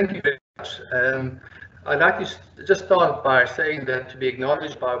 Thank you very much. I'd like to just start by saying that to be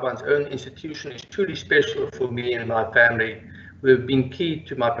acknowledged by one's own institution is truly special for me and my family, who have been key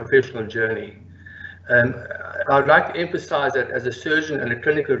to my professional journey. I'd like to emphasize that as a surgeon and a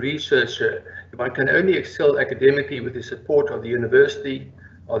clinical researcher, one can only excel academically with the support of the university,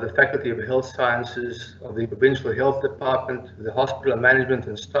 of the Faculty of Health Sciences, of the Provincial Health Department, the hospital management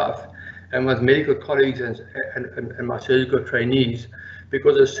and staff, and with medical colleagues and my surgical trainees.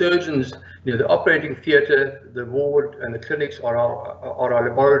 Because as surgeons, the operating theatre, the ward, and the clinics are our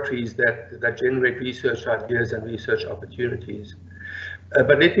laboratories that generate research ideas and research opportunities.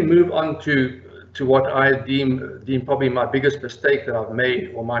 But let me move on to what I deem probably my biggest mistake that I've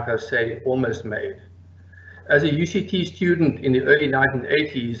made, or might I say, almost made. As a UCT student in the early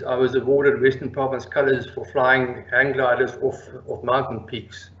 1980s, I was awarded Western Province colours for flying hang gliders off mountain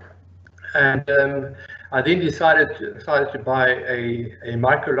peaks. And I then decided to buy a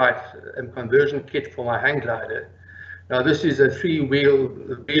microlight conversion kit for my hang glider. Now this is a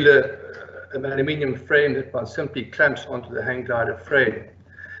three-wheeler aluminium frame that one simply clamps onto the hang glider frame.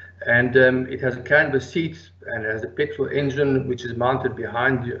 And it has a canvas seat and it has a petrol engine which is mounted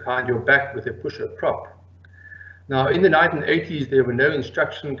behind your back with a pusher prop. Now in the 1980s there were no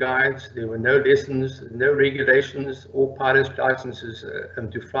instruction guides, there were no lessons, no regulations or pilot's licenses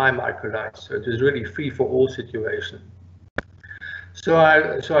to fly microlights, so it was really free for all situation. So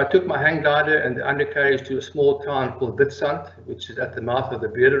I took my hang glider and the undercarriage to a small town called Witstrand, which is at the mouth of the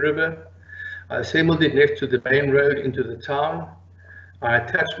Beere River. I assembled it next to the main road into the town. I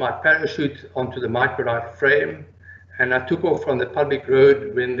attached my parachute onto the microlight frame and I took off from the public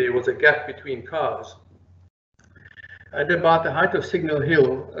road when there was a gap between cars. At about the height of Signal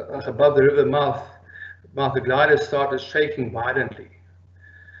Hill, above the river mouth, the glider started shaking violently.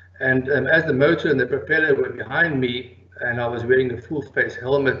 And as the motor and the propeller were behind me and I was wearing a full face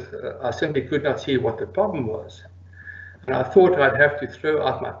helmet, I simply could not see what the problem was. And I thought I'd have to throw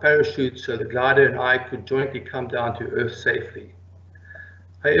out my parachute so the glider and I could jointly come down to earth safely.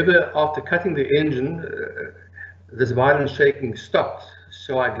 However, after cutting the engine, this violent shaking stopped,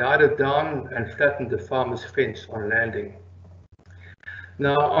 so I glided down and flattened the farmer's fence on landing.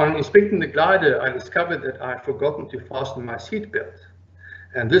 Now, on inspecting the glider, I discovered that I had forgotten to fasten my seatbelt,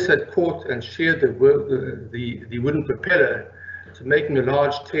 and this had caught and sheared the wooden propeller, so making a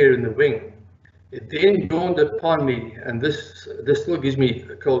large tear in the wing. It then dawned upon me, and this still gives me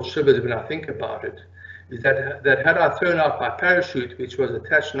cold shivers when I think about it, is that had I thrown out my parachute, which was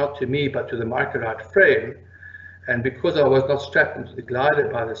attached not to me but to the microlight frame, and because I was not strapped into the glider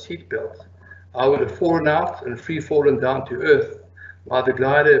by the seatbelt, I would have fallen out and free fallen down to earth, while the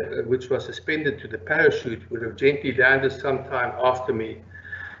glider, which was suspended to the parachute, would have gently landed sometime after me.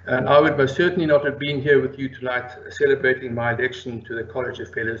 And I would most certainly not have been here with you tonight celebrating my election to the College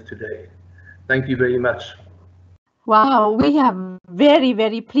of Fellows today. Thank you very much. Wow, we are very,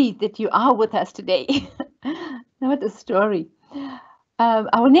 very pleased that you are with us today. What a story.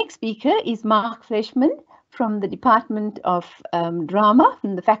 Our next speaker is Mark Fleshman from the Department of Drama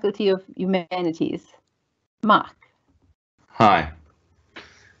from the Faculty of Humanities. Mark. Hi.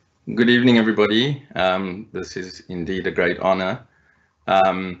 Good evening, everybody. This is indeed a great honor.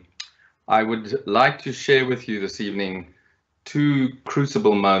 I would like to share with you this evening two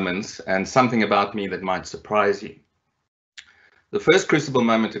crucible moments and something about me that might surprise you. The first crucible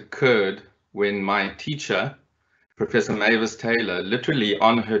moment occurred when my teacher, Professor Mavis Taylor, literally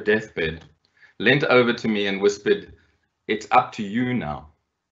on her deathbed, leant over to me and whispered, "It's up to you now."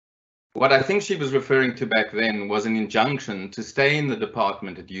 What I think she was referring to back then was an injunction to stay in the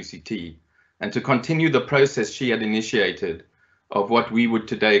department at UCT and to continue the process she had initiated of what we would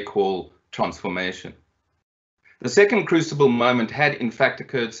today call transformation. The second crucible moment had in fact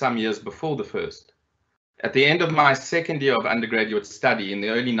occurred some years before the first. At the end of my second year of undergraduate study in the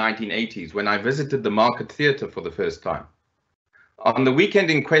early 1980s, when I visited the Market Theatre for the first time. On the weekend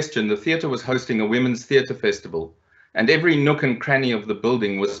in question, the theatre was hosting a women's theatre festival, and every nook and cranny of the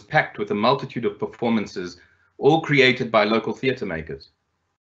building was packed with a multitude of performances, all created by local theatre makers.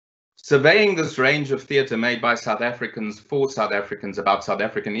 Surveying this range of theatre made by South Africans for South Africans about South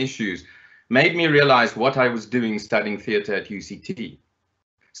African issues made me realize what I was doing studying theatre at UCT.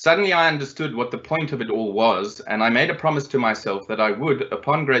 Suddenly I understood what the point of it all was, and I made a promise to myself that I would,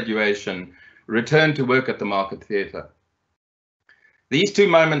 upon graduation, return to work at the Market Theatre. These two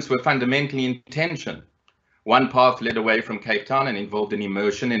moments were fundamentally in tension. One path led away from Cape Town and involved an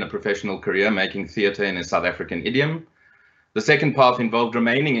immersion in a professional career making theatre in a South African idiom. The second path involved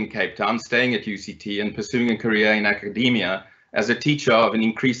remaining in Cape Town, staying at UCT and pursuing a career in academia as a teacher of an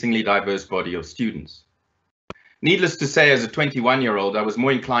increasingly diverse body of students. Needless to say, as a 21-year-old, I was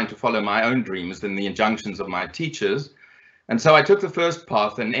more inclined to follow my own dreams than the injunctions of my teachers. And so I took the first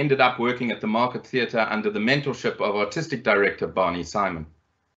path and ended up working at the Market Theatre under the mentorship of artistic director Barney Simon.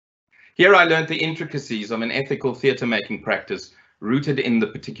 Here I learned the intricacies of an ethical theatre-making practice rooted in the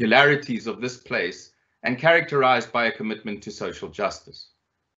particularities of this place and characterized by a commitment to social justice.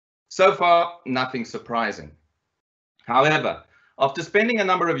 So far, nothing surprising. However, after spending a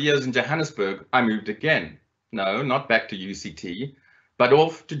number of years in Johannesburg, I moved again. No, not back to UCT, but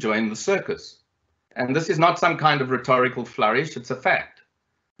off to join the circus. And this is not some kind of rhetorical flourish, it's a fact.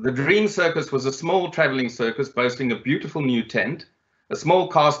 The Dream Circus was a small traveling circus boasting a beautiful new tent, a small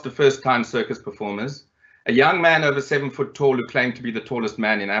cast of first-time circus performers, a young man over 7 foot tall who claimed to be the tallest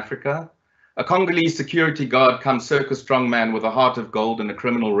man in Africa, a Congolese security guard come circus strongman with a heart of gold and a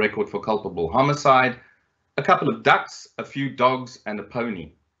criminal record for culpable homicide, a couple of ducks, a few dogs, and a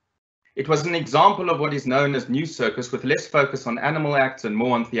pony. It was an example of what is known as new circus with less focus on animal acts and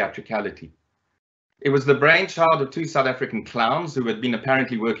more on theatricality. It was the brainchild of two South African clowns who had been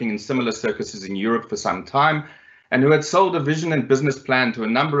apparently working in similar circuses in Europe for some time and who had sold a vision and business plan to a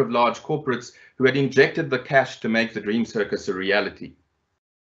number of large corporates who had injected the cash to make the Dream Circus a reality.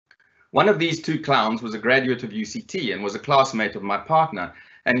 One of these two clowns was a graduate of UCT and was a classmate of my partner,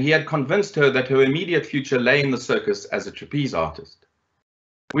 and he had convinced her that her immediate future lay in the circus as a trapeze artist.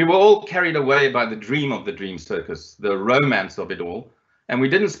 We were all carried away by the dream of the Dream Circus, the romance of it all, and we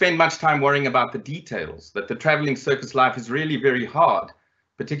didn't spend much time worrying about the details, that the traveling circus life is really very hard,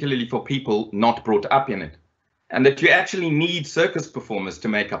 particularly for people not brought up in it, and that you actually need circus performers to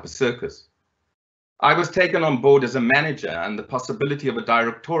make up a circus. I was taken on board as a manager, and the possibility of a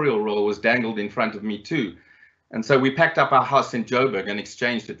directorial role was dangled in front of me too, and so we packed up our house in Joburg and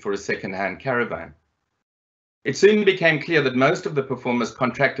exchanged it for a second-hand caravan. It soon became clear that most of the performers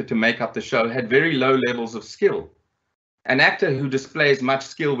contracted to make up the show had very low levels of skill. An actor who displays much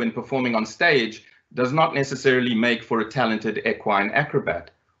skill when performing on stage does not necessarily make for a talented equine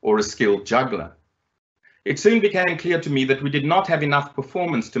acrobat or a skilled juggler. It soon became clear to me that we did not have enough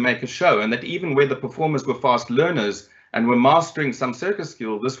performance to make a show, and that even where the performers were fast learners and were mastering some circus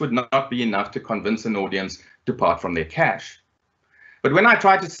skill, this would not be enough to convince an audience to part from their cash. But when I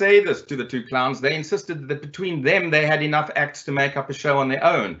tried to say this to the two clowns, they insisted that between them they had enough acts to make up a show on their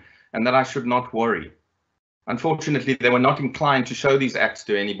own, and that I should not worry. Unfortunately, they were not inclined to show these acts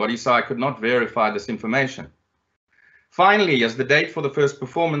to anybody, so I could not verify this information. Finally, as the date for the first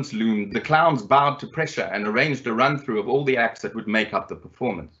performance loomed, the clowns bowed to pressure and arranged a run-through of all the acts that would make up the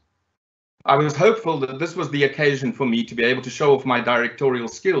performance. I was hopeful that this was the occasion for me to be able to show off my directorial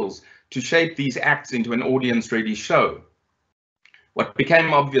skills, to shape these acts into an audience-ready show. What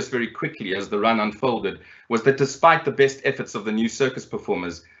became obvious very quickly as the run unfolded was that despite the best efforts of the new circus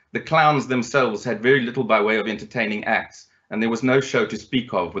performers, the clowns themselves had very little by way of entertaining acts, and there was no show to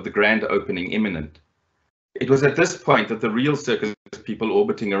speak of with the grand opening imminent. It was at this point that the real circus people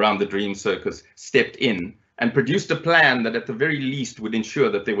orbiting around the Dream Circus stepped in and produced a plan that at the very least would ensure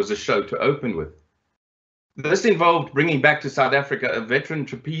that there was a show to open with. This involved bringing back to South Africa a veteran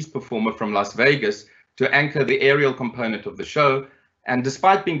trapeze performer from Las Vegas to anchor the aerial component of the show, and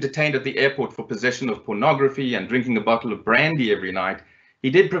despite being detained at the airport for possession of pornography and drinking a bottle of brandy every night, he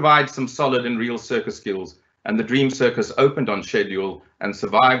did provide some solid and real circus skills, and the Dream Circus opened on schedule and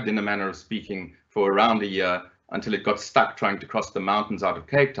survived, in a manner of speaking, for around a year until it got stuck trying to cross the mountains out of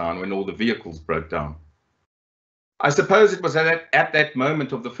Cape Town when all the vehicles broke down. I suppose it was at that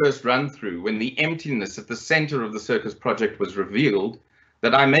moment of the first run-through, when the emptiness at the center of the circus project was revealed,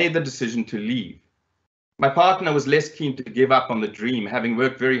 that I made the decision to leave. My partner was less keen to give up on the dream, having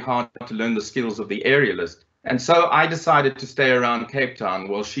worked very hard to learn the skills of the aerialist, and so I decided to stay around Cape Town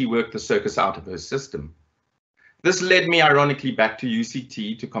while she worked the circus out of her system. This led me ironically back to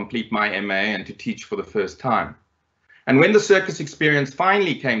UCT to complete my MA and to teach for the first time. And when the circus experience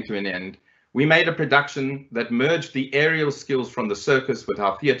finally came to an end, we made a production that merged the aerial skills from the circus with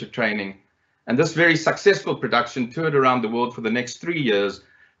our theatre training, and this very successful production toured around the world for the next 3 years,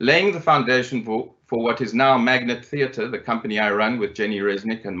 laying the foundation for what is now Magnet Theatre, the company I run with Jenny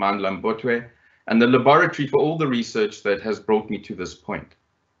Resnick and Mandla Mbotwe, and the laboratory for all the research that has brought me to this point.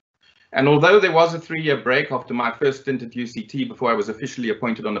 And although there was a 3-year break after my first stint at UCT before I was officially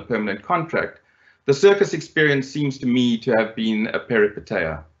appointed on a permanent contract, the circus experience seems to me to have been a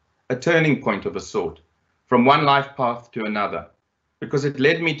peripeteia, a turning point of a sort, from one life path to another, because it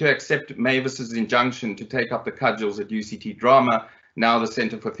led me to accept Mavis's injunction to take up the cudgels at UCT Drama, now the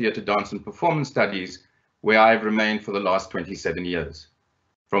Centre for Theatre, Dance and Performance Studies, where I have remained for the last 27 years.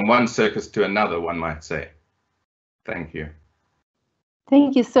 From one circus to another, one might say. Thank you.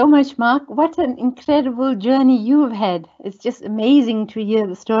 Thank you so much, Mark. What an incredible journey you've had. It's just amazing to hear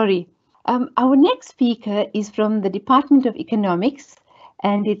the story. Our next speaker is from the Department of Economics,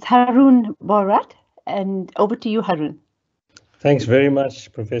 and it's Harun Borat. And over to you, Harun. Thanks very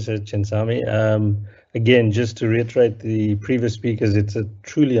much, Professor Chinsami. Again, just to reiterate the previous speakers, it's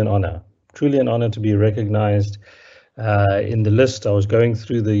truly an honor to be recognized in the list. I was going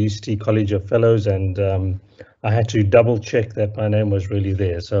through the UCT College of Fellows, and I had to double check that my name was really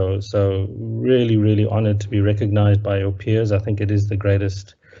there. So really honored to be recognized by your peers. I think it is the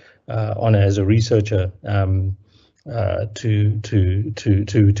greatest honor as a researcher to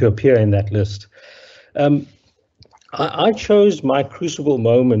appear in that list. I chose my crucible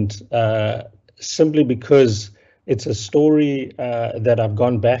moment simply because it's a story that I've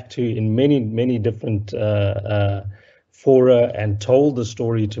gone back to in many different fora and told the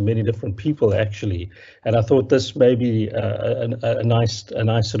story to many different people, actually. And I thought this may be a nice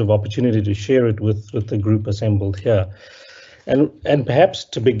sort of opportunity to share it with the group assembled here. And perhaps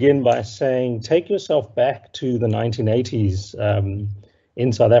to begin by saying, take yourself back to the 1980s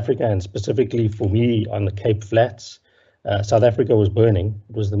in South Africa, and specifically for me on the Cape Flats. South Africa was burning.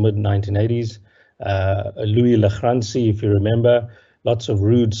 It was the mid-1980s. Louis Lachransi, if you remember, lots of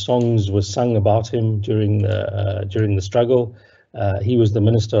rude songs were sung about him during the struggle. He was the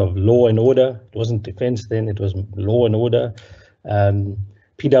Minister of Law and Order. It wasn't defense then, it was law and order.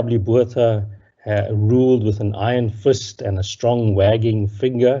 P.W. Botha ruled with an iron fist and a strong wagging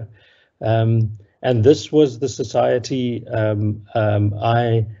finger. And this was the society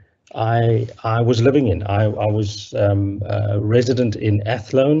I was living in. I was a resident in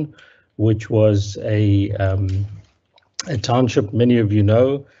Athlone, which was a township many of you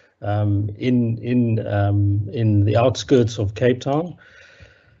know, in the outskirts of Cape Town.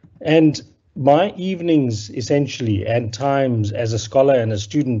 And my evenings essentially and times as a scholar and a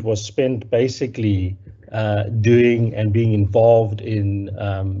student was spent basically doing and being involved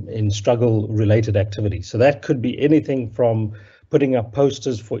in struggle related activities. So that could be anything from putting up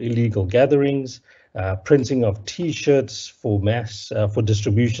posters for illegal gatherings, printing of T-shirts for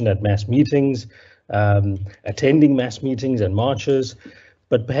distribution at mass meetings, attending mass meetings and marches.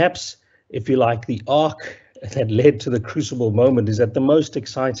 But perhaps, if you like, the arc that led to the crucible moment is that the most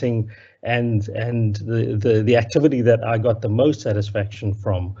exciting and the activity that I got the most satisfaction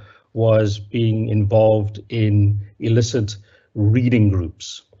from was being involved in illicit reading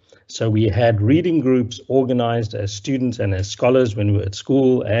groups. So we had reading groups organized as students and as scholars when we were at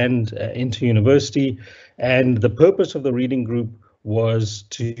school and into university. And the purpose of the reading group was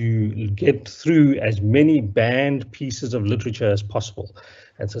to get through as many banned pieces of literature as possible.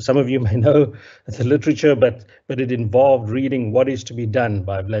 And so some of you may know the literature, but it involved reading What Is to Be Done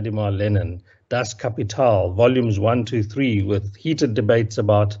by Vladimir Lenin, Das Kapital, volumes 1, 2, 3, with heated debates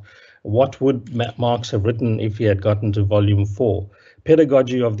about what would Marx have written if he had gotten to volume 4.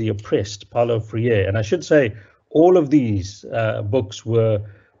 Pedagogy of the Oppressed, Paulo Freire. And I should say all of these books were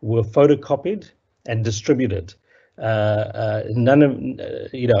photocopied and distributed. None of,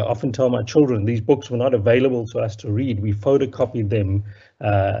 often tell my children these books were not available to us to read. We photocopied them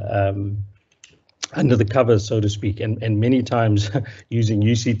under the covers, so to speak, and many times using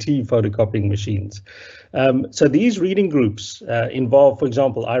UCT photocopying machines. So these reading groups involve, for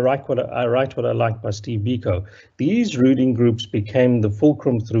example, I Write What I Like by Steve Biko. These reading groups became the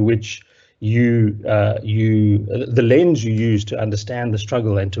fulcrum through which the lens you use to understand the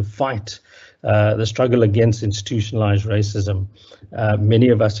struggle and to fight the struggle against institutionalized racism. Many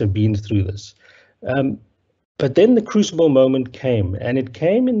of us have been through this. But then the crucible moment came, and it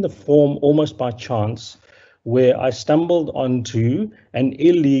came in the form almost by chance, where I stumbled onto an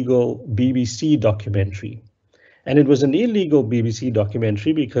illegal BBC documentary. And it was an illegal BBC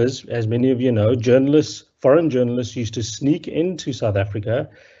documentary because, as many of you know, foreign journalists used to sneak into South Africa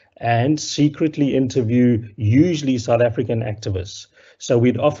and secretly interview usually South African activists. So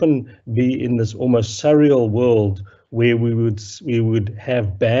we'd often be in this almost surreal world where we would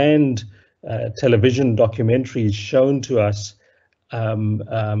have banned television documentaries shown to us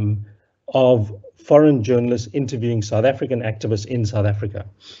of foreign journalists interviewing South African activists in South Africa.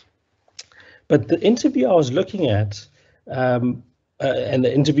 But the interview I was looking at and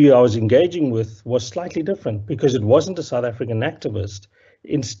the interview I was engaging with was slightly different because it wasn't a South African activist.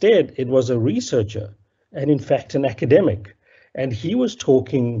 Instead, it was a researcher and in fact an academic. And he was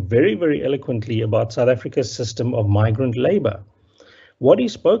talking very, very eloquently about South Africa's system of migrant labor. What he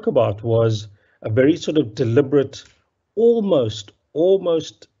spoke about was a very sort of deliberate, almost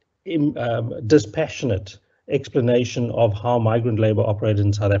dispassionate explanation of how migrant labor operated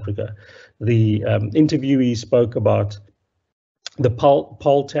in South Africa. The interviewee spoke about the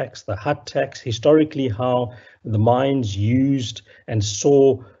poll tax, the hut tax, historically how the mines used and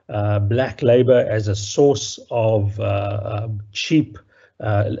saw black labor as a source of cheap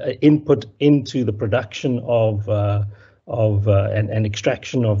input into the production of an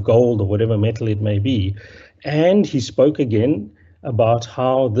extraction of gold or whatever metal it may be. And he spoke again about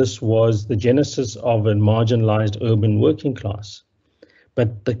how this was the genesis of a marginalized urban working class.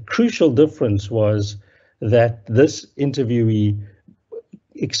 But the crucial difference was that this interviewee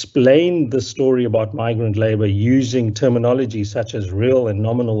explained the story about migrant labor using terminology such as real and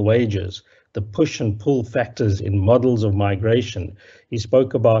nominal wages, the push and pull factors in models of migration. He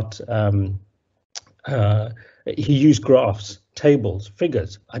spoke about, he used graphs, tables,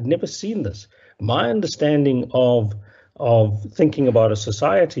 figures. I'd never seen this. My understanding of thinking about a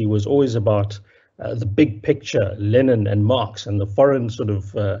society was always about the big picture, Lenin and Marx, and the foreign sort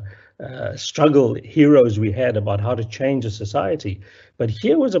of struggle heroes we had about how to change a society. But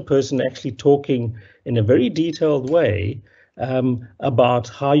here was a person actually talking in a very detailed way about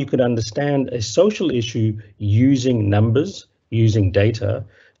how you could understand a social issue using numbers, using data,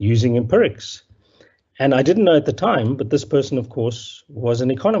 using empirics. And I didn't know at the time, but this person, of course, was an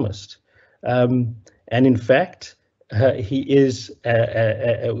economist. And in fact, he is,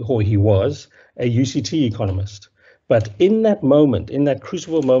 or he was, a UCT economist. But in that moment, in that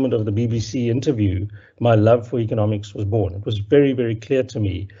crucible moment of the BBC interview, my love for economics was born. It was very, very clear to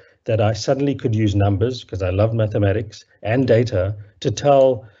me that I suddenly could use numbers, because I love mathematics, and data to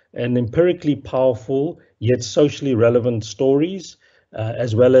tell an empirically powerful yet socially relevant stories,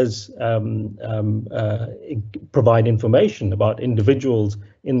 as well as provide information about individuals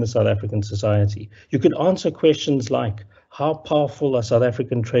in the South African society. You could answer questions like, how powerful are South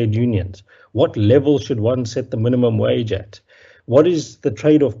African trade unions? What level should one set the minimum wage at? What is the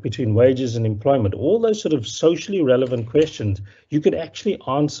trade-off between wages and employment? All those sort of socially relevant questions you could actually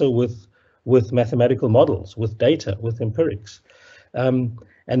answer with mathematical models, with data, with empirics. And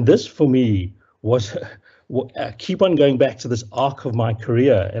this for me was, keep on going back to this arc of my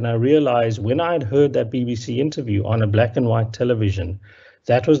career. And I realized when I had heard that BBC interview on a black and white television,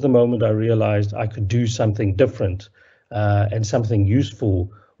 that was the moment I realized I could do something different and something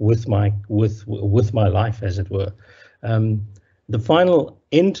useful with my life, as it were. The final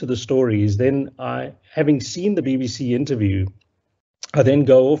end to the story is then having seen the BBC interview, I then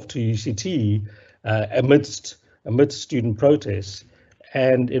go off to UCT amidst student protests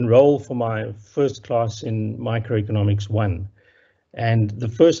and enroll for my first class in Microeconomics 1. And the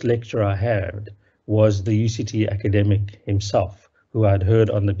first lecture I had was the UCT academic himself, who I'd heard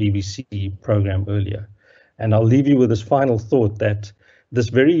on the BBC program earlier. And I'll leave you with this final thought that this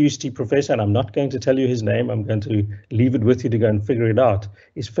very UCT professor, and I'm not going to tell you his name, I'm going to leave it with you to go and figure it out,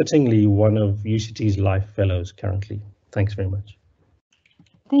 is fittingly one of UCT's Life Fellows currently. Thanks very much.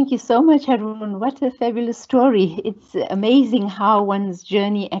 Thank you so much, Harun. What a fabulous story. It's amazing how one's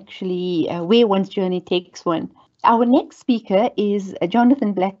journey actually, where one's journey takes one. Our next speaker is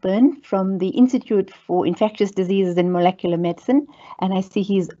Jonathan Blackburn from the Institute for Infectious Diseases and Molecular Medicine, and I see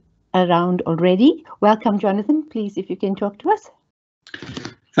he's around already. Welcome, Jonathan. Please, if you can talk to us.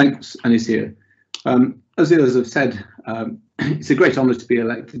 Thanks, Anicia. As the others have said, it's a great honour to be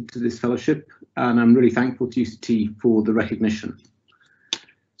elected to this fellowship, and I'm really thankful to UCT for the recognition.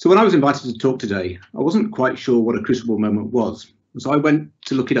 So when I was invited to talk today, I wasn't quite sure what a crucible moment was, so I went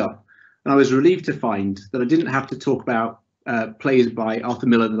to look it up, and I was relieved to find that I didn't have to talk about plays by Arthur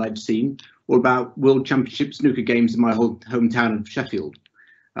Miller that I'd seen, or about World Championship snooker games in my hometown of Sheffield.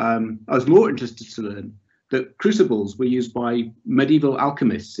 I was more interested to learn that crucibles were used by medieval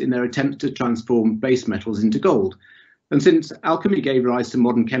alchemists in their attempts to transform base metals into gold. And since alchemy gave rise to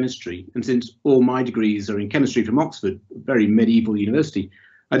modern chemistry, and since all my degrees are in chemistry from Oxford, a very medieval university,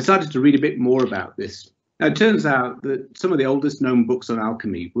 I decided to read a bit more about this. Now, it turns out that some of the oldest known books on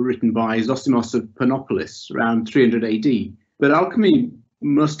alchemy were written by Zosimos of Panopolis around 300 AD, but alchemy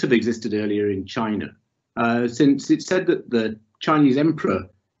must have existed earlier in China, since it's said that the Chinese emperor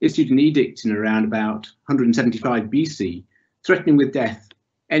issued an edict in around about 175 BC, threatening with death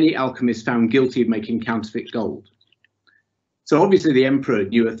any alchemist found guilty of making counterfeit gold. So obviously the emperor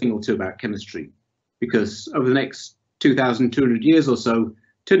knew a thing or two about chemistry, because over the next 2,200 years or so,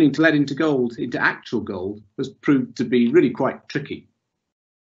 turning lead into gold, into actual gold, has proved to be really quite tricky.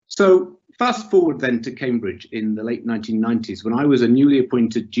 So fast forward then to Cambridge in the late 1990s, when I was a newly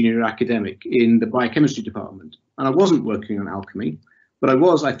appointed junior academic in the biochemistry department. And I wasn't working on alchemy, but I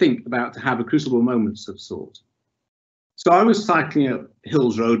was, I think, about to have a crucible moment of sort. So I was cycling up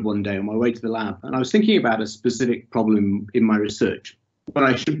Hills Road one day on my way to the lab, and I was thinking about a specific problem in my research, but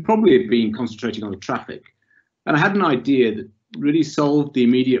I should probably have been concentrating on the traffic. And I had an idea that really solved the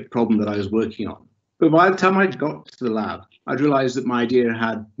immediate problem that I was working on. But by the time I got to the lab, I'd realized that my idea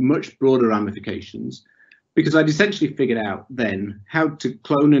had much broader ramifications, because I'd essentially figured out then how to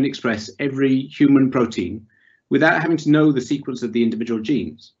clone and express every human protein without having to know the sequence of the individual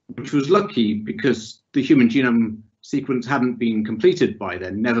genes, which was lucky because the human genome sequence hadn't been completed by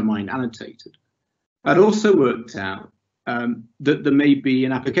then, never mind annotated. I'd also worked out that there may be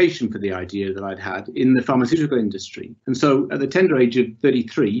an application for the idea that I'd had in the pharmaceutical industry. And so at the tender age of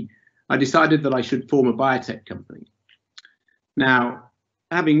 33, I decided that I should form a biotech company. Now,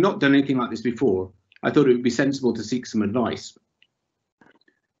 having not done anything like this before, I thought it would be sensible to seek some advice.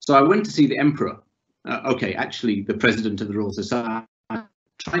 So I went to see the emperor, actually the president of the Royal Society.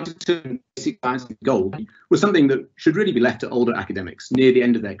 Trying to turn basic science into gold was something that should really be left to older academics near the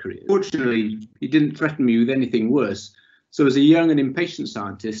end of their career. Fortunately, he didn't threaten me with anything worse. So as a young and impatient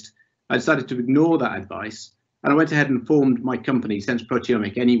scientist, I decided to ignore that advice, and I went ahead and formed my company, Sense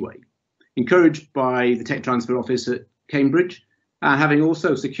Proteomic, anyway, encouraged by the Tech Transfer Office at Cambridge, and having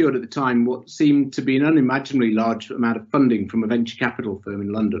also secured at the time what seemed to be an unimaginably large amount of funding from a venture capital firm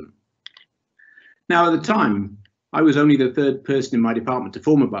in London. Now, at the time, I was only the third person in my department to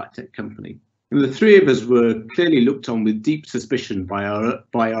form a biotech company, and the three of us were clearly looked on with deep suspicion by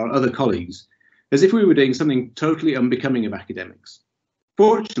our other colleagues, as if we were doing something totally unbecoming of academics.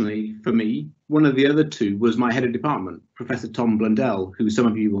 Fortunately for me, one of the other two was my head of department, Professor Tom Blundell, who some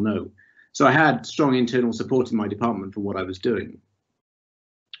of you will know. So I had strong internal support in my department for what I was doing.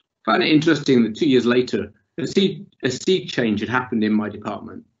 I find it interesting that 2 years later, a sea change had happened in my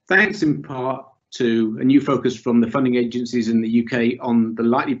department, thanks in part to a new focus from the funding agencies in the UK on the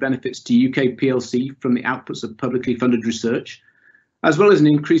likely benefits to UK PLC from the outputs of publicly funded research, as well as an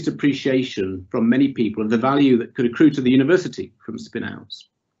increased appreciation from many people of the value that could accrue to the university from spin-outs.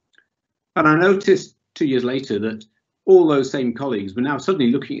 And I noticed 2 years later that all those same colleagues were now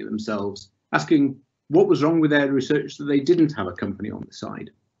suddenly looking at themselves, asking what was wrong with their research that they didn't have a company on the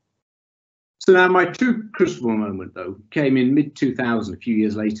side. So now my true crucible moment, though, came in mid-2000, a few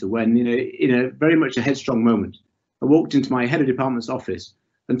years later, when in a very much a headstrong moment, I walked into my head of department's office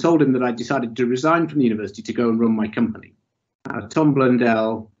and told him that I decided to resign from the university to go and run my company. Tom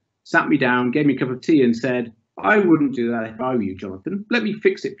Blundell sat me down, gave me a cup of tea and said, "I wouldn't do that if I were you, Jonathan. Let me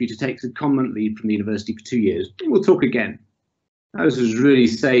fix it for you to take secondment leave from the university for 2 years. We'll talk again." That was really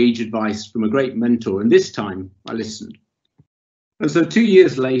sage advice from a great mentor, and this time I listened. And so 2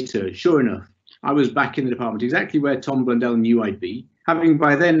 years later, sure enough, I was back in the department, exactly where Tom Blundell knew I'd be, having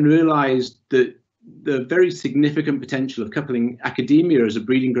by then realised that the very significant potential of coupling academia as a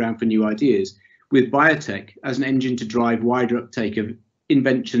breeding ground for new ideas with biotech as an engine to drive wider uptake of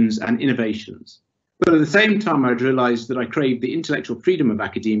inventions and innovations. But at the same time, I'd realised that I craved the intellectual freedom of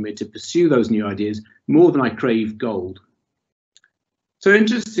academia to pursue those new ideas more than I craved gold. So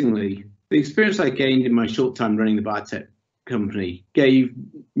interestingly, the experience I gained in my short time running the biotech company gave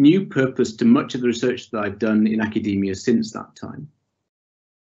new purpose to much of the research that I've done in academia since that time.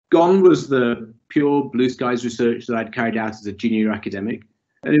 Gone was the pure blue skies research that I'd carried out as a junior academic,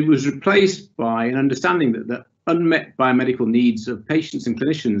 and it was replaced by an understanding that the unmet biomedical needs of patients and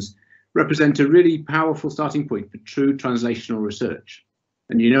clinicians represent a really powerful starting point for true translational research.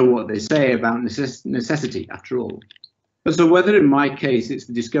 And you know what they say about necessity, after all. And so whether in my case it's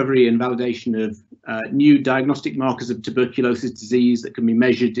the discovery and validation of new diagnostic markers of tuberculosis disease that can be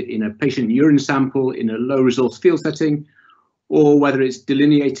measured in a patient urine sample in a low resource field setting, or whether it's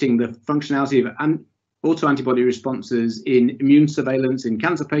delineating the functionality of autoantibody responses in immune surveillance in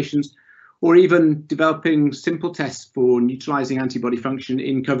cancer patients, or even developing simple tests for neutralizing antibody function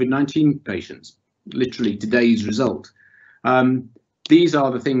in COVID-19 patients, literally today's result. These are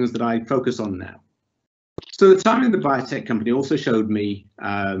the things that I focus on now. So the time in the biotech company also showed me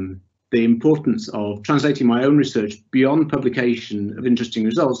the importance of translating my own research beyond publication of interesting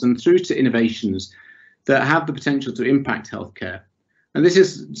results and through to innovations that have the potential to impact healthcare. And this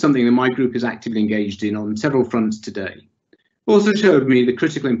is something that my group is actively engaged in on several fronts today. Also showed me the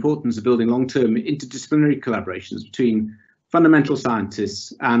critical importance of building long-term interdisciplinary collaborations between fundamental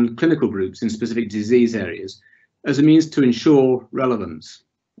scientists and clinical groups in specific disease areas as a means to ensure relevance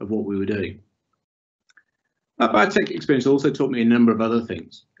of what we were doing. That biotech experience also taught me a number of other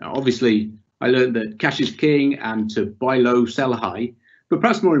things. Now, obviously, I learned that cash is king and to buy low, sell high. But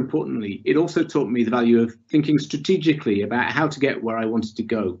perhaps more importantly, it also taught me the value of thinking strategically about how to get where I wanted to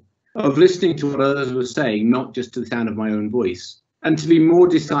go, of listening to what others were saying, not just to the sound of my own voice, and to be more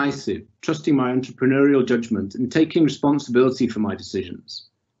decisive, trusting my entrepreneurial judgment and taking responsibility for my decisions.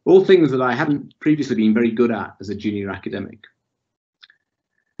 All things that I hadn't previously been very good at as a junior academic.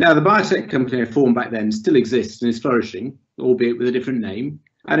 Now, the biotech company I formed back then still exists and is flourishing, albeit with a different name,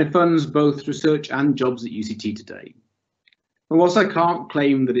 and it funds both research and jobs at UCT today. And whilst I can't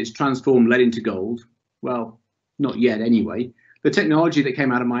claim that it's transformed lead into gold, well, not yet anyway, the technology that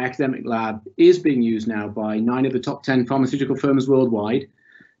came out of my academic lab is being used now by 9 of the top 10 pharmaceutical firms worldwide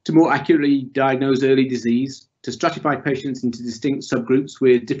to more accurately diagnose early disease, to stratify patients into distinct subgroups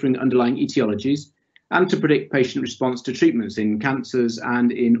with differing underlying etiologies, and to predict patient response to treatments in cancers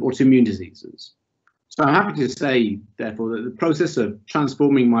and in autoimmune diseases. So I'm happy to say, therefore, that the process of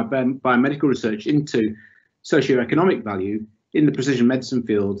transforming my biomedical research into socioeconomic value in the precision medicine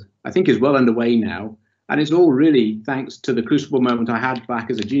field, I think, is well underway now. And it's all really thanks to the crucible moment I had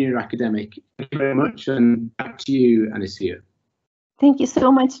back as a junior academic. Thank you very much, and back to you, Anicia. Thank you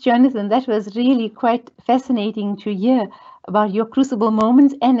so much, Jonathan. That was really quite fascinating to hear about your crucible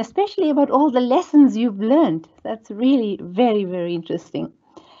moments and especially about all the lessons you've learned. That's really very, very interesting.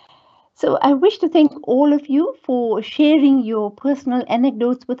 So I wish to thank all of you for sharing your personal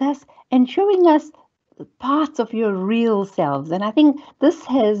anecdotes with us and showing us parts of your real selves. And I think this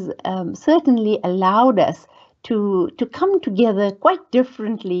has certainly allowed us to come together quite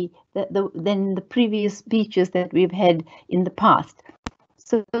differently than the previous speeches that we've had in the past.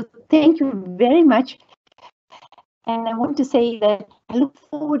 So thank you very much. And I want to say that I look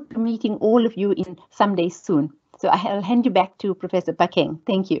forward to meeting all of you in some days soon. So I'll hand you back to Professor Pakeng.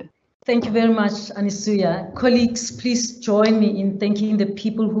 Thank you. Thank you very much, Anisuya. Colleagues, please join me in thanking the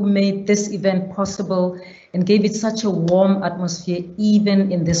people who made this event possible and gave it such a warm atmosphere,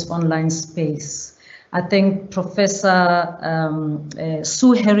 even in this online space. I thank Professor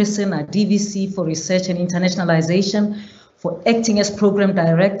Sue Harrison at DVC for Research and Internationalization, for acting as Program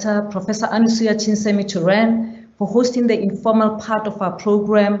Director, Professor Anisuya Chinsemi-Turan for hosting the informal part of our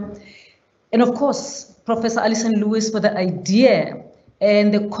program, and of course, Professor Alison Lewis for the idea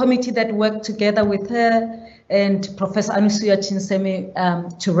and the committee that worked together with her, and Professor Anisuya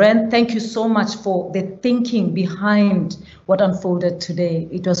Chinsemi-Turan. Thank you so much for the thinking behind what unfolded today.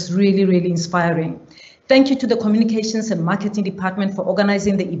 It was really, really inspiring. Thank you to the Communications and Marketing Department for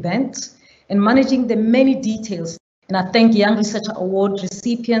organizing the event and managing the many details. And I thank Young Researcher Award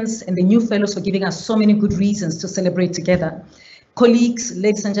recipients and the new fellows for giving us so many good reasons to celebrate together. Colleagues,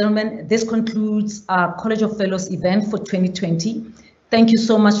 ladies and gentlemen, this concludes our College of Fellows event for 2020. Thank you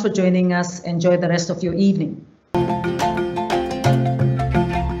so much for joining us. Enjoy the rest of your evening.